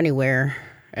didn't go anywhere.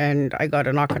 And I got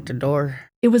a knock at the door.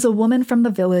 It was a woman from the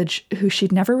village who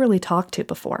she'd never really talked to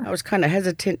before. I was kind of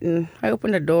hesitant, and I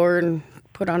opened the door and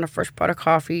put on a fresh pot of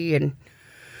coffee, and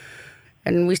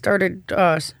we started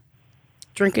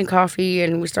drinking coffee,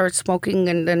 and we started smoking,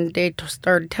 and then they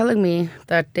started telling me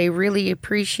that they really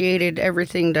appreciated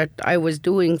everything that I was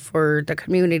doing for the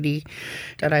community,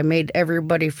 that I made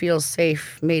everybody feel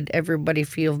safe, made everybody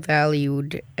feel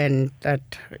valued, and that,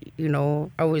 you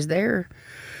know, I was there.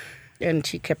 And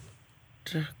she kept,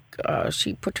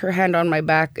 she put her hand on my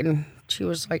back, and she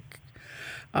was like,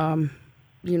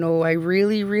 you know, I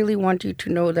really, really want you to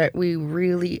know that we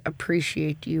really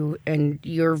appreciate you, and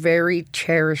you're very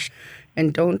cherished.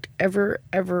 And don't ever,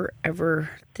 ever, ever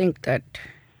think that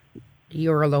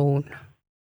you're alone.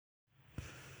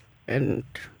 And,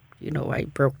 you know, I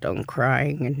broke down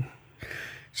crying, and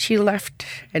she left.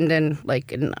 And then,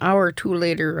 like, an hour or two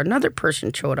later, another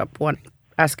person showed up,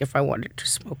 asked if I wanted to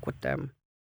smoke with them.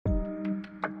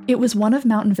 It was one of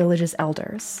Mountain Village's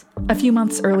elders. A few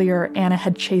months earlier, Anna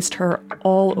had chased her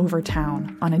all over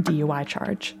town on a DUI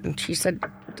charge. And she said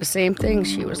the same thing.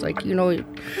 She was like, you know,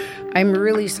 I'm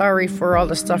really sorry for all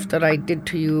the stuff that I did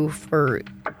to you, for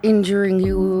injuring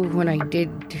you when I did,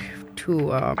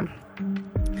 to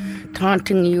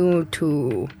taunting you,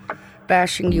 to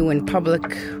bashing you in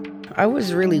public. I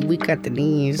was really weak at the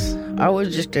knees. I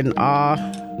was just in awe,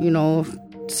 you know.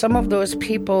 Some of those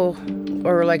people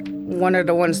are like one of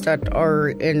the ones that are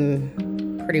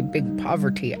in pretty big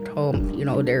poverty at home. You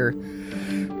know, they're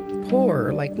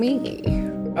poor like me.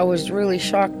 I was really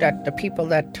shocked that the people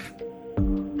that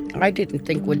I didn't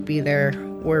think would be there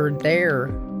were there.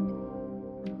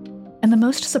 And the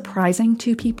most surprising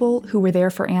two people who were there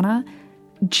for Anna,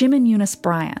 Jim and Eunice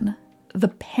Bryan, the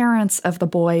parents of the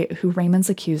boy who Raymond's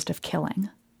accused of killing.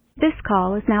 This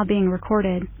call is now being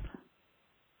recorded.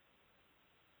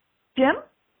 Jim?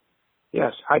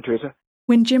 Yes. Hi, Teresa.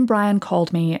 When Jim Bryan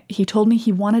called me, he told me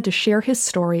he wanted to share his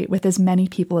story with as many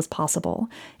people as possible,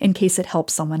 in case it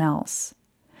helps someone else.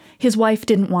 His wife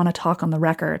didn't want to talk on the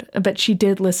record, but she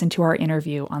did listen to our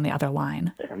interview on the other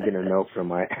line. I'm getting a note from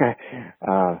my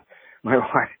my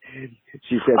wife.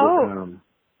 She said that,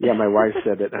 my wife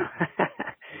said that.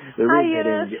 Hi,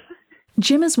 Eunice.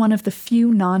 Jim is one of the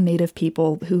few non-native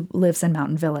people who lives in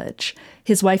Mountain Village.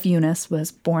 His wife Eunice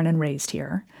was born and raised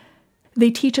here. They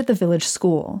teach at the village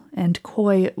school, and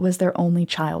Coy was their only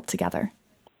child together.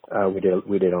 We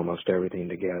did almost everything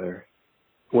together.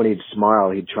 When he'd smile,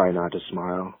 he'd try not to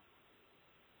smile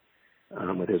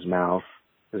with his mouth.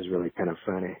 It was really kind of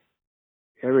funny.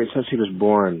 Ever since he was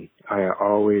born, I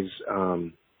always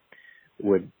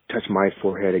would touch my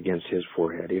forehead against his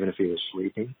forehead, even if he was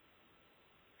sleeping.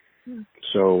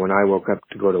 So when I woke up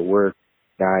to go to work,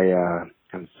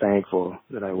 I'm thankful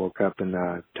that I woke up and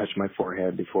touched my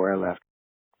forehead before I left.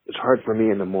 It's hard for me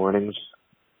in the mornings.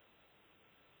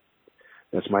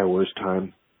 That's my worst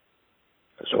time.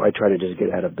 So I try to just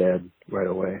get out of bed right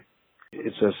away.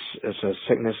 It's a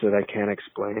sickness that I can't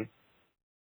explain.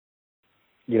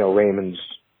 You know, Raymond's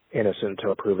innocent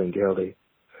until proven guilty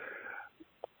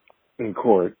in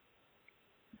court.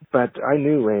 But I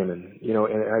knew Raymond, you know,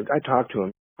 and I talked to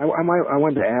him. I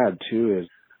wanted to add too is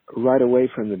right away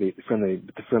from the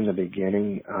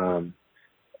beginning,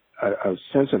 a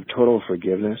sense of total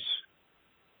forgiveness,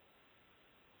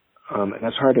 and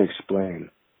that's hard to explain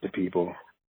to people.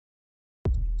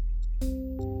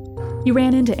 You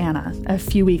ran into Anna a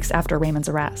few weeks after Raymond's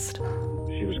arrest.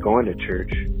 She was going to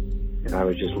church, and I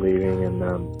was just leaving, and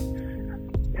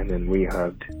then we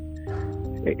hugged.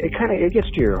 It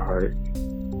gets to your heart,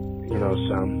 you know.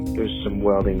 There's some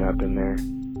welding up in there.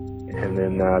 And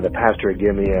then the pastor had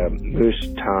given me a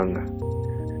moose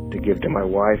tongue to give to my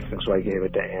wife, and so I gave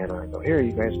it to Anna. I go, here,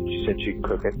 you guys. And she said she'd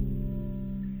cook it.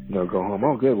 And they'll go home.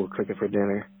 Oh, good, we'll cook it for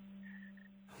dinner.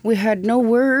 We had no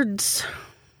words.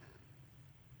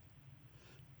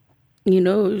 You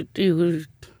know,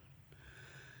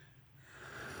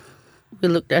 we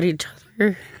looked at each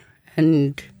other,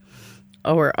 and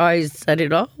our eyes said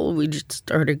it all. We just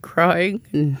started crying,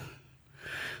 and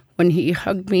when he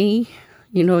hugged me,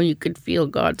 you know, you could feel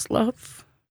God's love.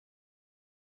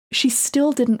 She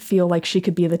still didn't feel like she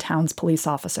could be the town's police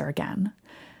officer again.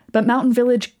 But Mountain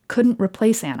Village couldn't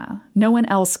replace Anna. No one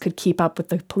else could keep up with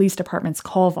the police department's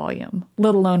call volume,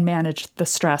 let alone manage the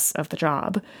stress of the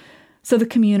job. So the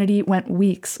community went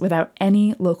weeks without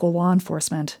any local law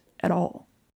enforcement at all.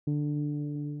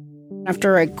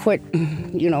 After I quit,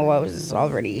 I was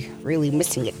already really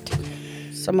missing it.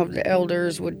 Some of the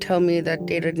elders would tell me that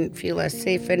they didn't feel as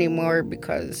safe anymore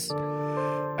because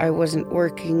I wasn't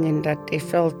working, and that they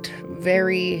felt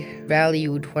very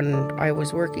valued when I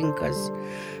was working because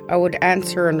I would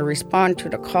answer and respond to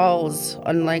the calls,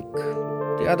 unlike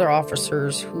the other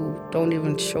officers who don't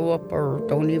even show up or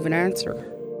don't even answer.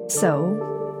 So,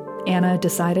 Anna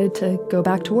decided to go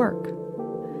back to work.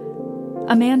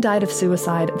 A man died of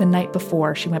suicide the night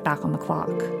before she went back on the clock.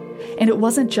 And it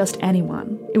wasn't just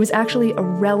anyone. It was actually a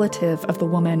relative of the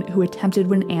woman who attempted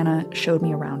when Anna showed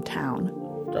me around town.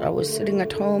 I was sitting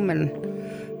at home and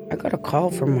I got a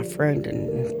call from a friend,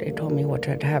 and they told me what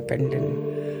had happened.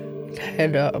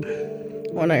 And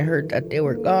when I heard that they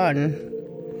were gone,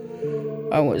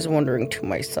 I was wondering to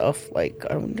myself, I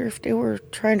wonder if they were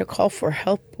trying to call for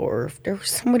help, or if there was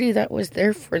somebody that was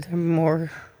there for them, or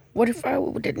what if I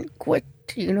didn't quit,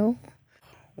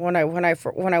 When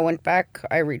I went back,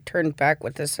 I returned back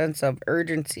with a sense of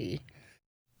urgency.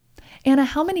 Anna,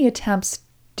 how many attempts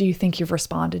do you think you've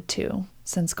responded to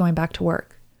since going back to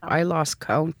work? I lost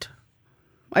count.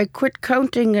 I quit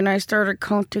counting and I started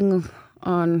counting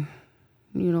on,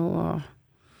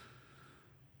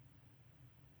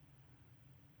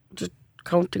 just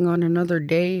counting on another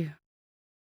day.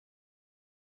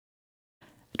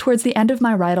 Towards the end of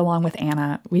my ride along with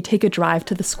Anna, we take a drive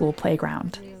to the school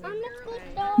playground.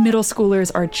 Middle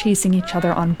schoolers are chasing each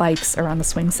other on bikes around the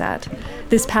swing set.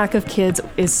 This pack of kids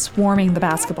is swarming the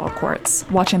basketball courts,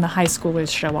 watching the high schoolers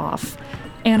show off.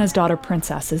 Anna's daughter,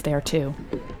 Princess, is there too.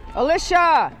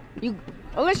 Alicia, you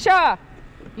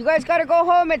guys gotta go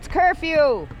home. It's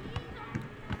curfew.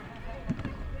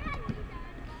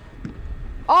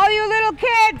 All you little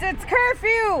kids, it's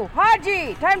curfew.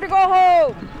 Haji, time to go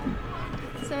home.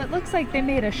 So it looks like they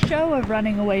made a show of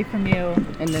running away from you.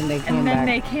 And then they came back.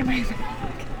 They came right back.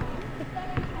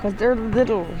 Because they're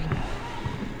little.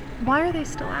 Why are they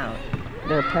still out?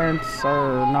 Their parents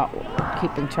are not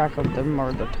keeping track of them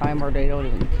or the time, or they don't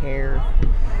even care.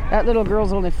 That little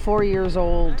girl's only 4 years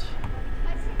old.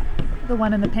 The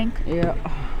one in the pink? Yeah.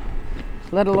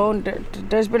 Let alone,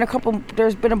 there's been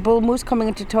a bull moose coming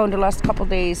into town the last couple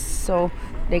days, so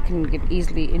they can get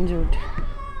easily injured.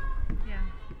 Yeah.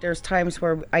 There's times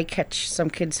where I catch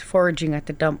some kids foraging at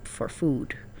the dump for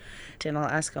food. And I'll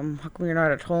ask them, how come you're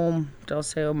not at home? They'll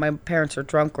say, oh, my parents are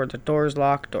drunk, or the door's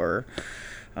locked, or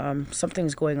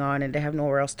something's going on and they have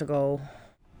nowhere else to go.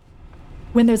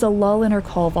 When there's a lull in her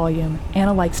call volume,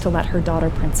 Anna likes to let her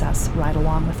daughter, Princess, ride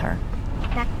along with her.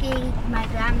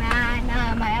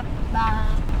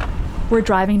 We're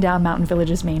driving down Mountain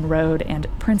Village's main road, and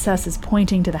Princess is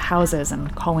pointing to the houses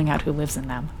and calling out who lives in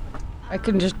them. I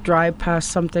can just drive past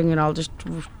something and I'll just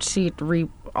see it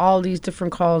all these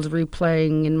different calls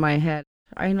replaying in my head.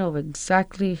 I know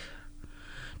exactly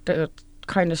the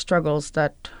kind of struggles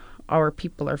that our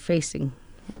people are facing,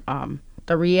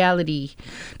 the reality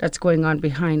that's going on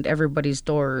behind everybody's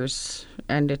doors,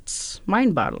 and it's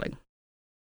mind-boggling.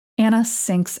 Anna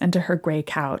sinks into her gray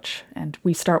couch, and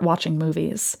we start watching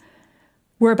movies.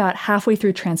 We're about halfway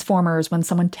through Transformers when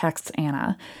someone texts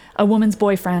Anna. A woman's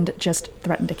boyfriend just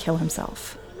threatened to kill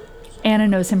himself. Anna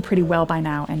knows him pretty well by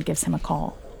now and gives him a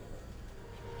call.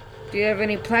 Do you have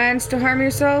any plans to harm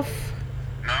yourself?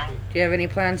 No. Do you have any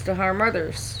plans to harm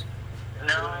others?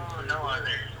 No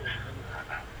others.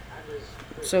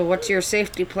 So what's your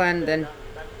safety plan then?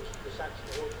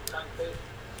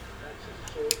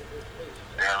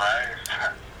 Their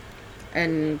lives.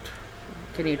 And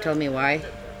can you tell me why?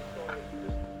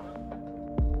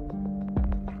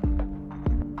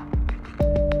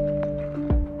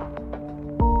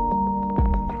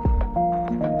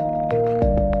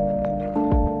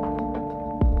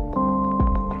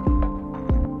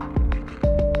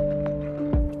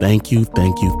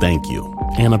 Thank you,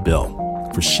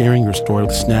 Annabelle, for sharing your story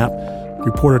with Snap.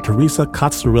 Reporter Teresa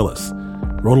Katsourelis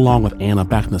rode along with Anna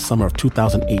back in the summer of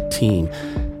 2018,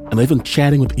 and they've been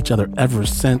chatting with each other ever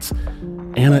since.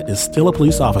 Anna is still a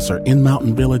police officer in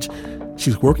Mountain Village.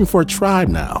 She's working for a tribe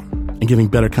now and getting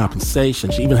better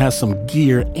compensation. She even has some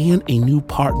gear and a new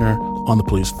partner on the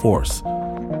police force.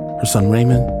 Her son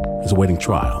Raymond is awaiting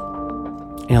trial.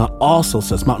 Anna also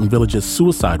says Mountain Village's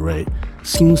suicide rate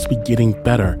seems to be getting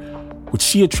better, which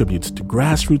she attributes to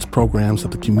grassroots programs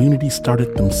that the community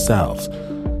started themselves.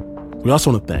 We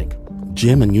also want to thank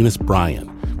Jim and Eunice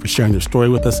Bryan for sharing their story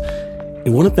with us. We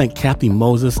want to thank Kathy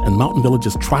Moses and Mountain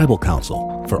Village's Tribal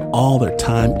Council for all their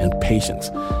time and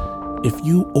patience. If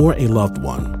you or a loved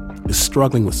one is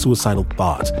struggling with suicidal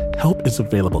thoughts, help is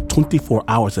available 24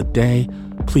 hours a day.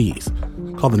 Please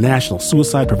call the National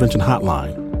Suicide Prevention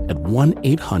Hotline at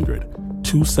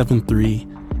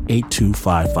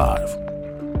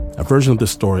 1-800-273-8255. A version of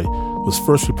this story was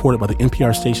first reported by the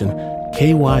NPR station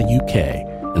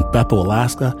KYUK in Bethel,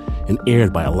 Alaska, and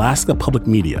aired by Alaska Public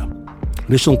Media.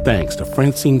 Additional thanks to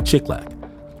Francine Chicklak,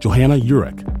 Johanna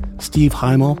Urich, Steve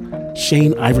Heimel,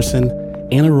 Shane Iverson,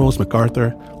 Anna Rose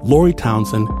MacArthur, Lori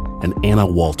Townsend, and Anna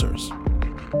Walters.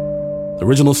 The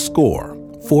original score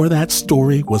for that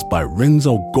story was by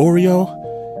Renzo Gorio.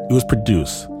 It was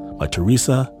produced by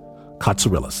Teresa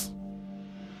Katsourelis.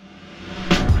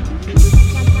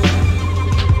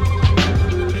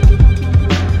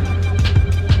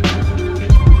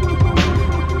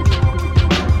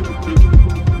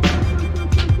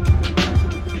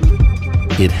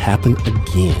 It happened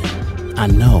again. I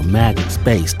know, magic,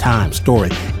 space, time, story.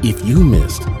 If you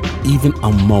missed even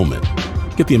a moment,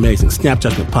 get the amazing Snap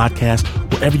Judgment podcast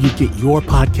wherever you get your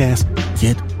podcast.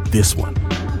 Get this one.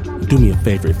 Do me a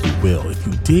favor, if you will. If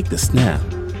you dig the Snap,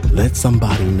 let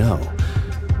somebody know.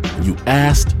 You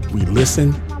asked, we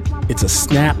listen. It's a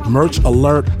Snap merch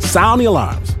alert. Sound the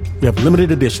alarms. We have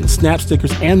limited edition Snap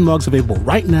stickers and mugs available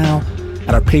right now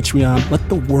at our Patreon. Let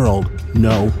the world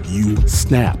know you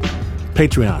Snap.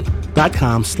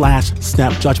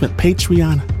 Patreon.com/snapjudgment.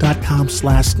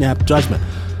 Patreon.com/snapjudgment.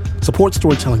 Support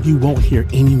storytelling you won't hear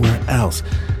anywhere else.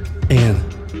 And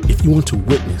if you want to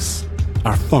witness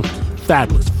our funky,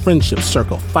 fabulous friendship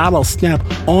circle, follow Snap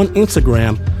on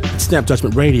Instagram at Snap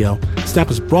Judgment Radio.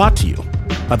 Snap is brought to you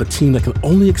by the team that can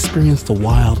only experience the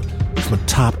wild from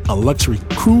atop a luxury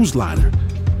cruise liner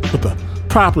with a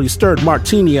properly stirred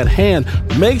martini at hand.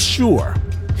 Make sure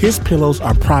his pillows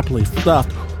are properly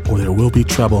stuffed, or there will be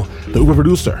trouble. The Uber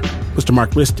producer, Mr.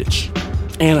 Mark Ristich,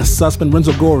 Anna Sussman,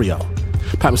 Renzo Gorio,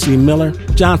 Pat Mesiti-Miller,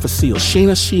 John Facile,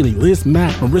 Shayna Shealy, Liz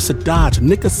Mack, Marissa Dodge,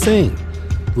 Nika Singh,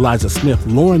 Eliza Smith,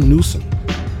 Lauren Newsom,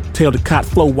 Teo Ducott,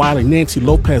 Flo Wiley, Nancy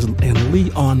Lopez, and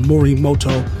Leon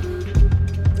Morimoto.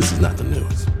 This is not the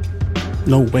news.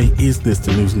 No way is this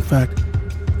the news. In fact,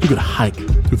 you could hike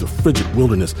through the frigid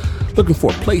wilderness looking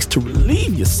for a place to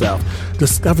relieve yourself,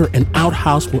 discover an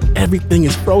outhouse where everything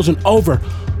is frozen over,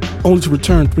 only to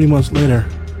return 3 months later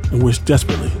and wish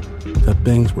desperately that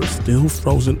things were still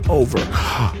frozen over.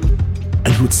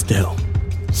 And you would still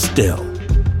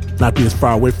not be as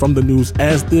far away from the news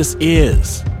as this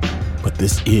is. But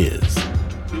this is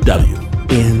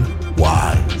WNYC.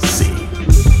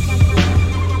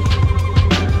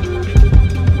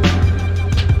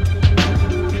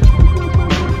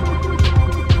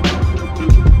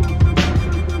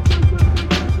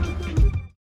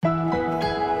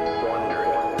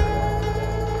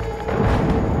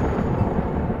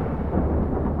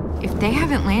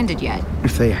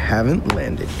 If they haven't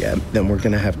landed yet, then we're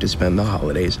going to have to spend the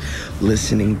holidays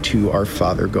listening to our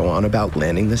father go on about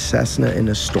landing the Cessna in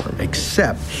a storm,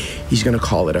 except he's going to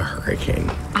call it a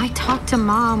hurricane. I talked to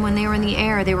Mom when they were in the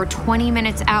air. They were 20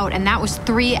 minutes out, and that was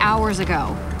 3 hours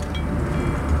ago.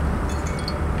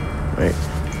 Wait.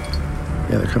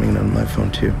 Yeah, they're coming in on my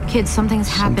phone, too. Kids, something's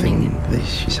happening.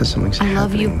 She says something's happening. I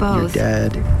love you both. Your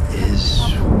dad is...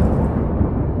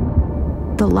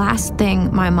 The last thing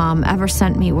my mom ever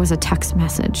sent me was a text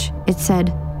message. It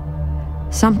said,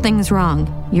 "Something's wrong.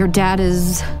 Your dad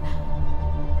is..."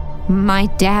 My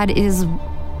dad is...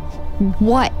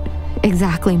 What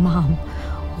exactly, Mom?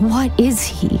 What is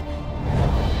he?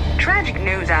 Tragic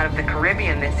news out of the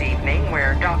Caribbean this evening,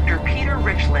 where Dr. Peter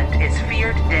Richland is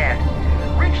feared dead.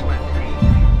 Richland...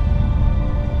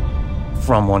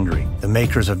 From Wondery, the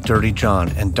makers of Dirty John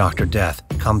and Dr. Death,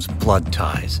 comes Blood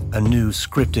Ties, a new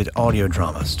scripted audio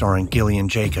drama starring Gillian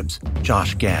Jacobs,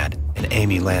 Josh Gad, and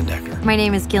Amy Landecker. My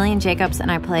name is Gillian Jacobs,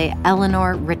 and I play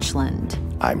Eleanor Richland.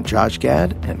 I'm Josh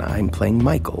Gad, and I'm playing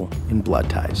Michael in Blood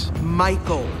Ties.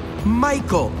 Michael!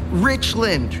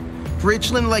 Richland!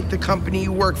 Richland like the company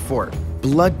you work for.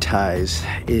 Blood Ties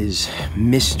is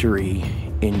mystery,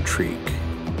 intrigue,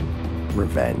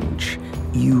 revenge.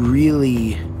 You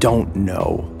really don't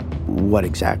know what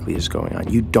exactly is going on.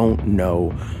 You don't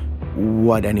know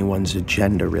what anyone's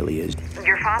agenda really is.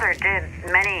 Your father did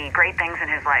many great things in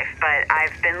his life, but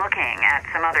I've been looking at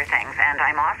some other things, and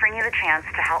I'm offering you the chance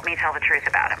to help me tell the truth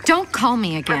about him. Don't call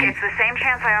me again. Look, it's the same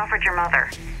chance I offered your mother.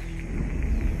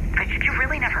 But did you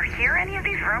really never hear any of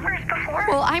these rumors before?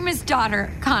 Well, I'm his daughter,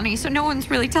 Connie, so no one's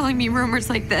really telling me rumors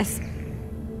like this.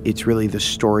 It's really the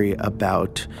story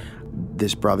about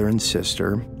this brother and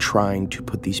sister trying to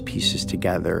put these pieces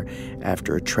together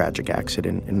after a tragic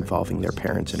accident involving their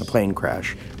parents in a plane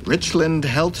crash. Richland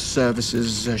Health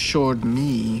Services assured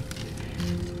me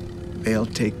they'll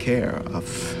take care of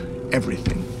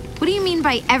everything. What do you mean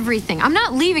by everything? I'm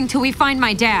not leaving till we find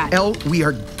my dad. Elle, we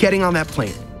are getting on that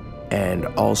plane. And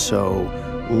also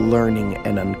learning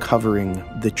and uncovering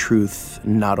the truth,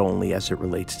 not only as it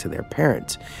relates to their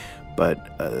parents, but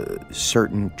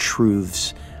certain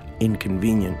truths,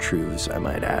 inconvenient truths, I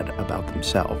might add, about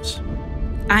themselves.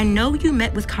 I know you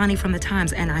met with Connie from the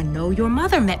Times, and I know your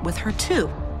mother met with her too.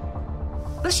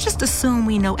 Let's just assume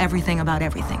we know everything about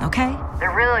everything, okay?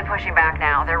 They're really pushing back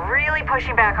now. They're really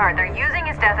pushing back hard. They're using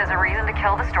his death as a reason to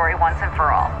kill the story once and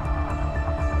for all.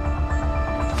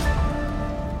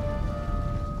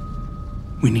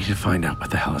 We need to find out what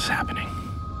the hell is happening.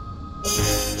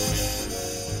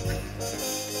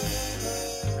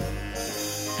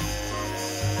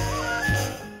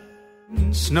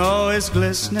 Snow is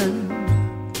glistening,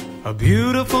 a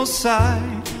beautiful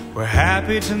sight. We're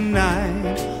happy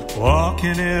tonight,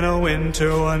 walking in a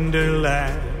winter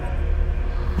wonderland.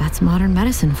 That's modern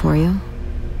medicine for you.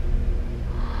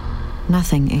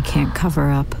 Nothing it can't cover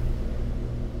up.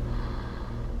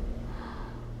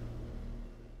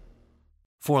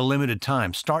 For a limited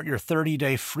time, start your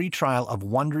 30-day free trial of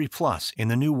Wondery Plus in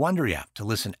the new Wondery app to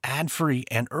listen ad-free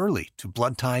and early to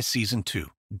Blood Ties Season 2.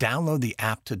 Download the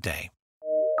app today.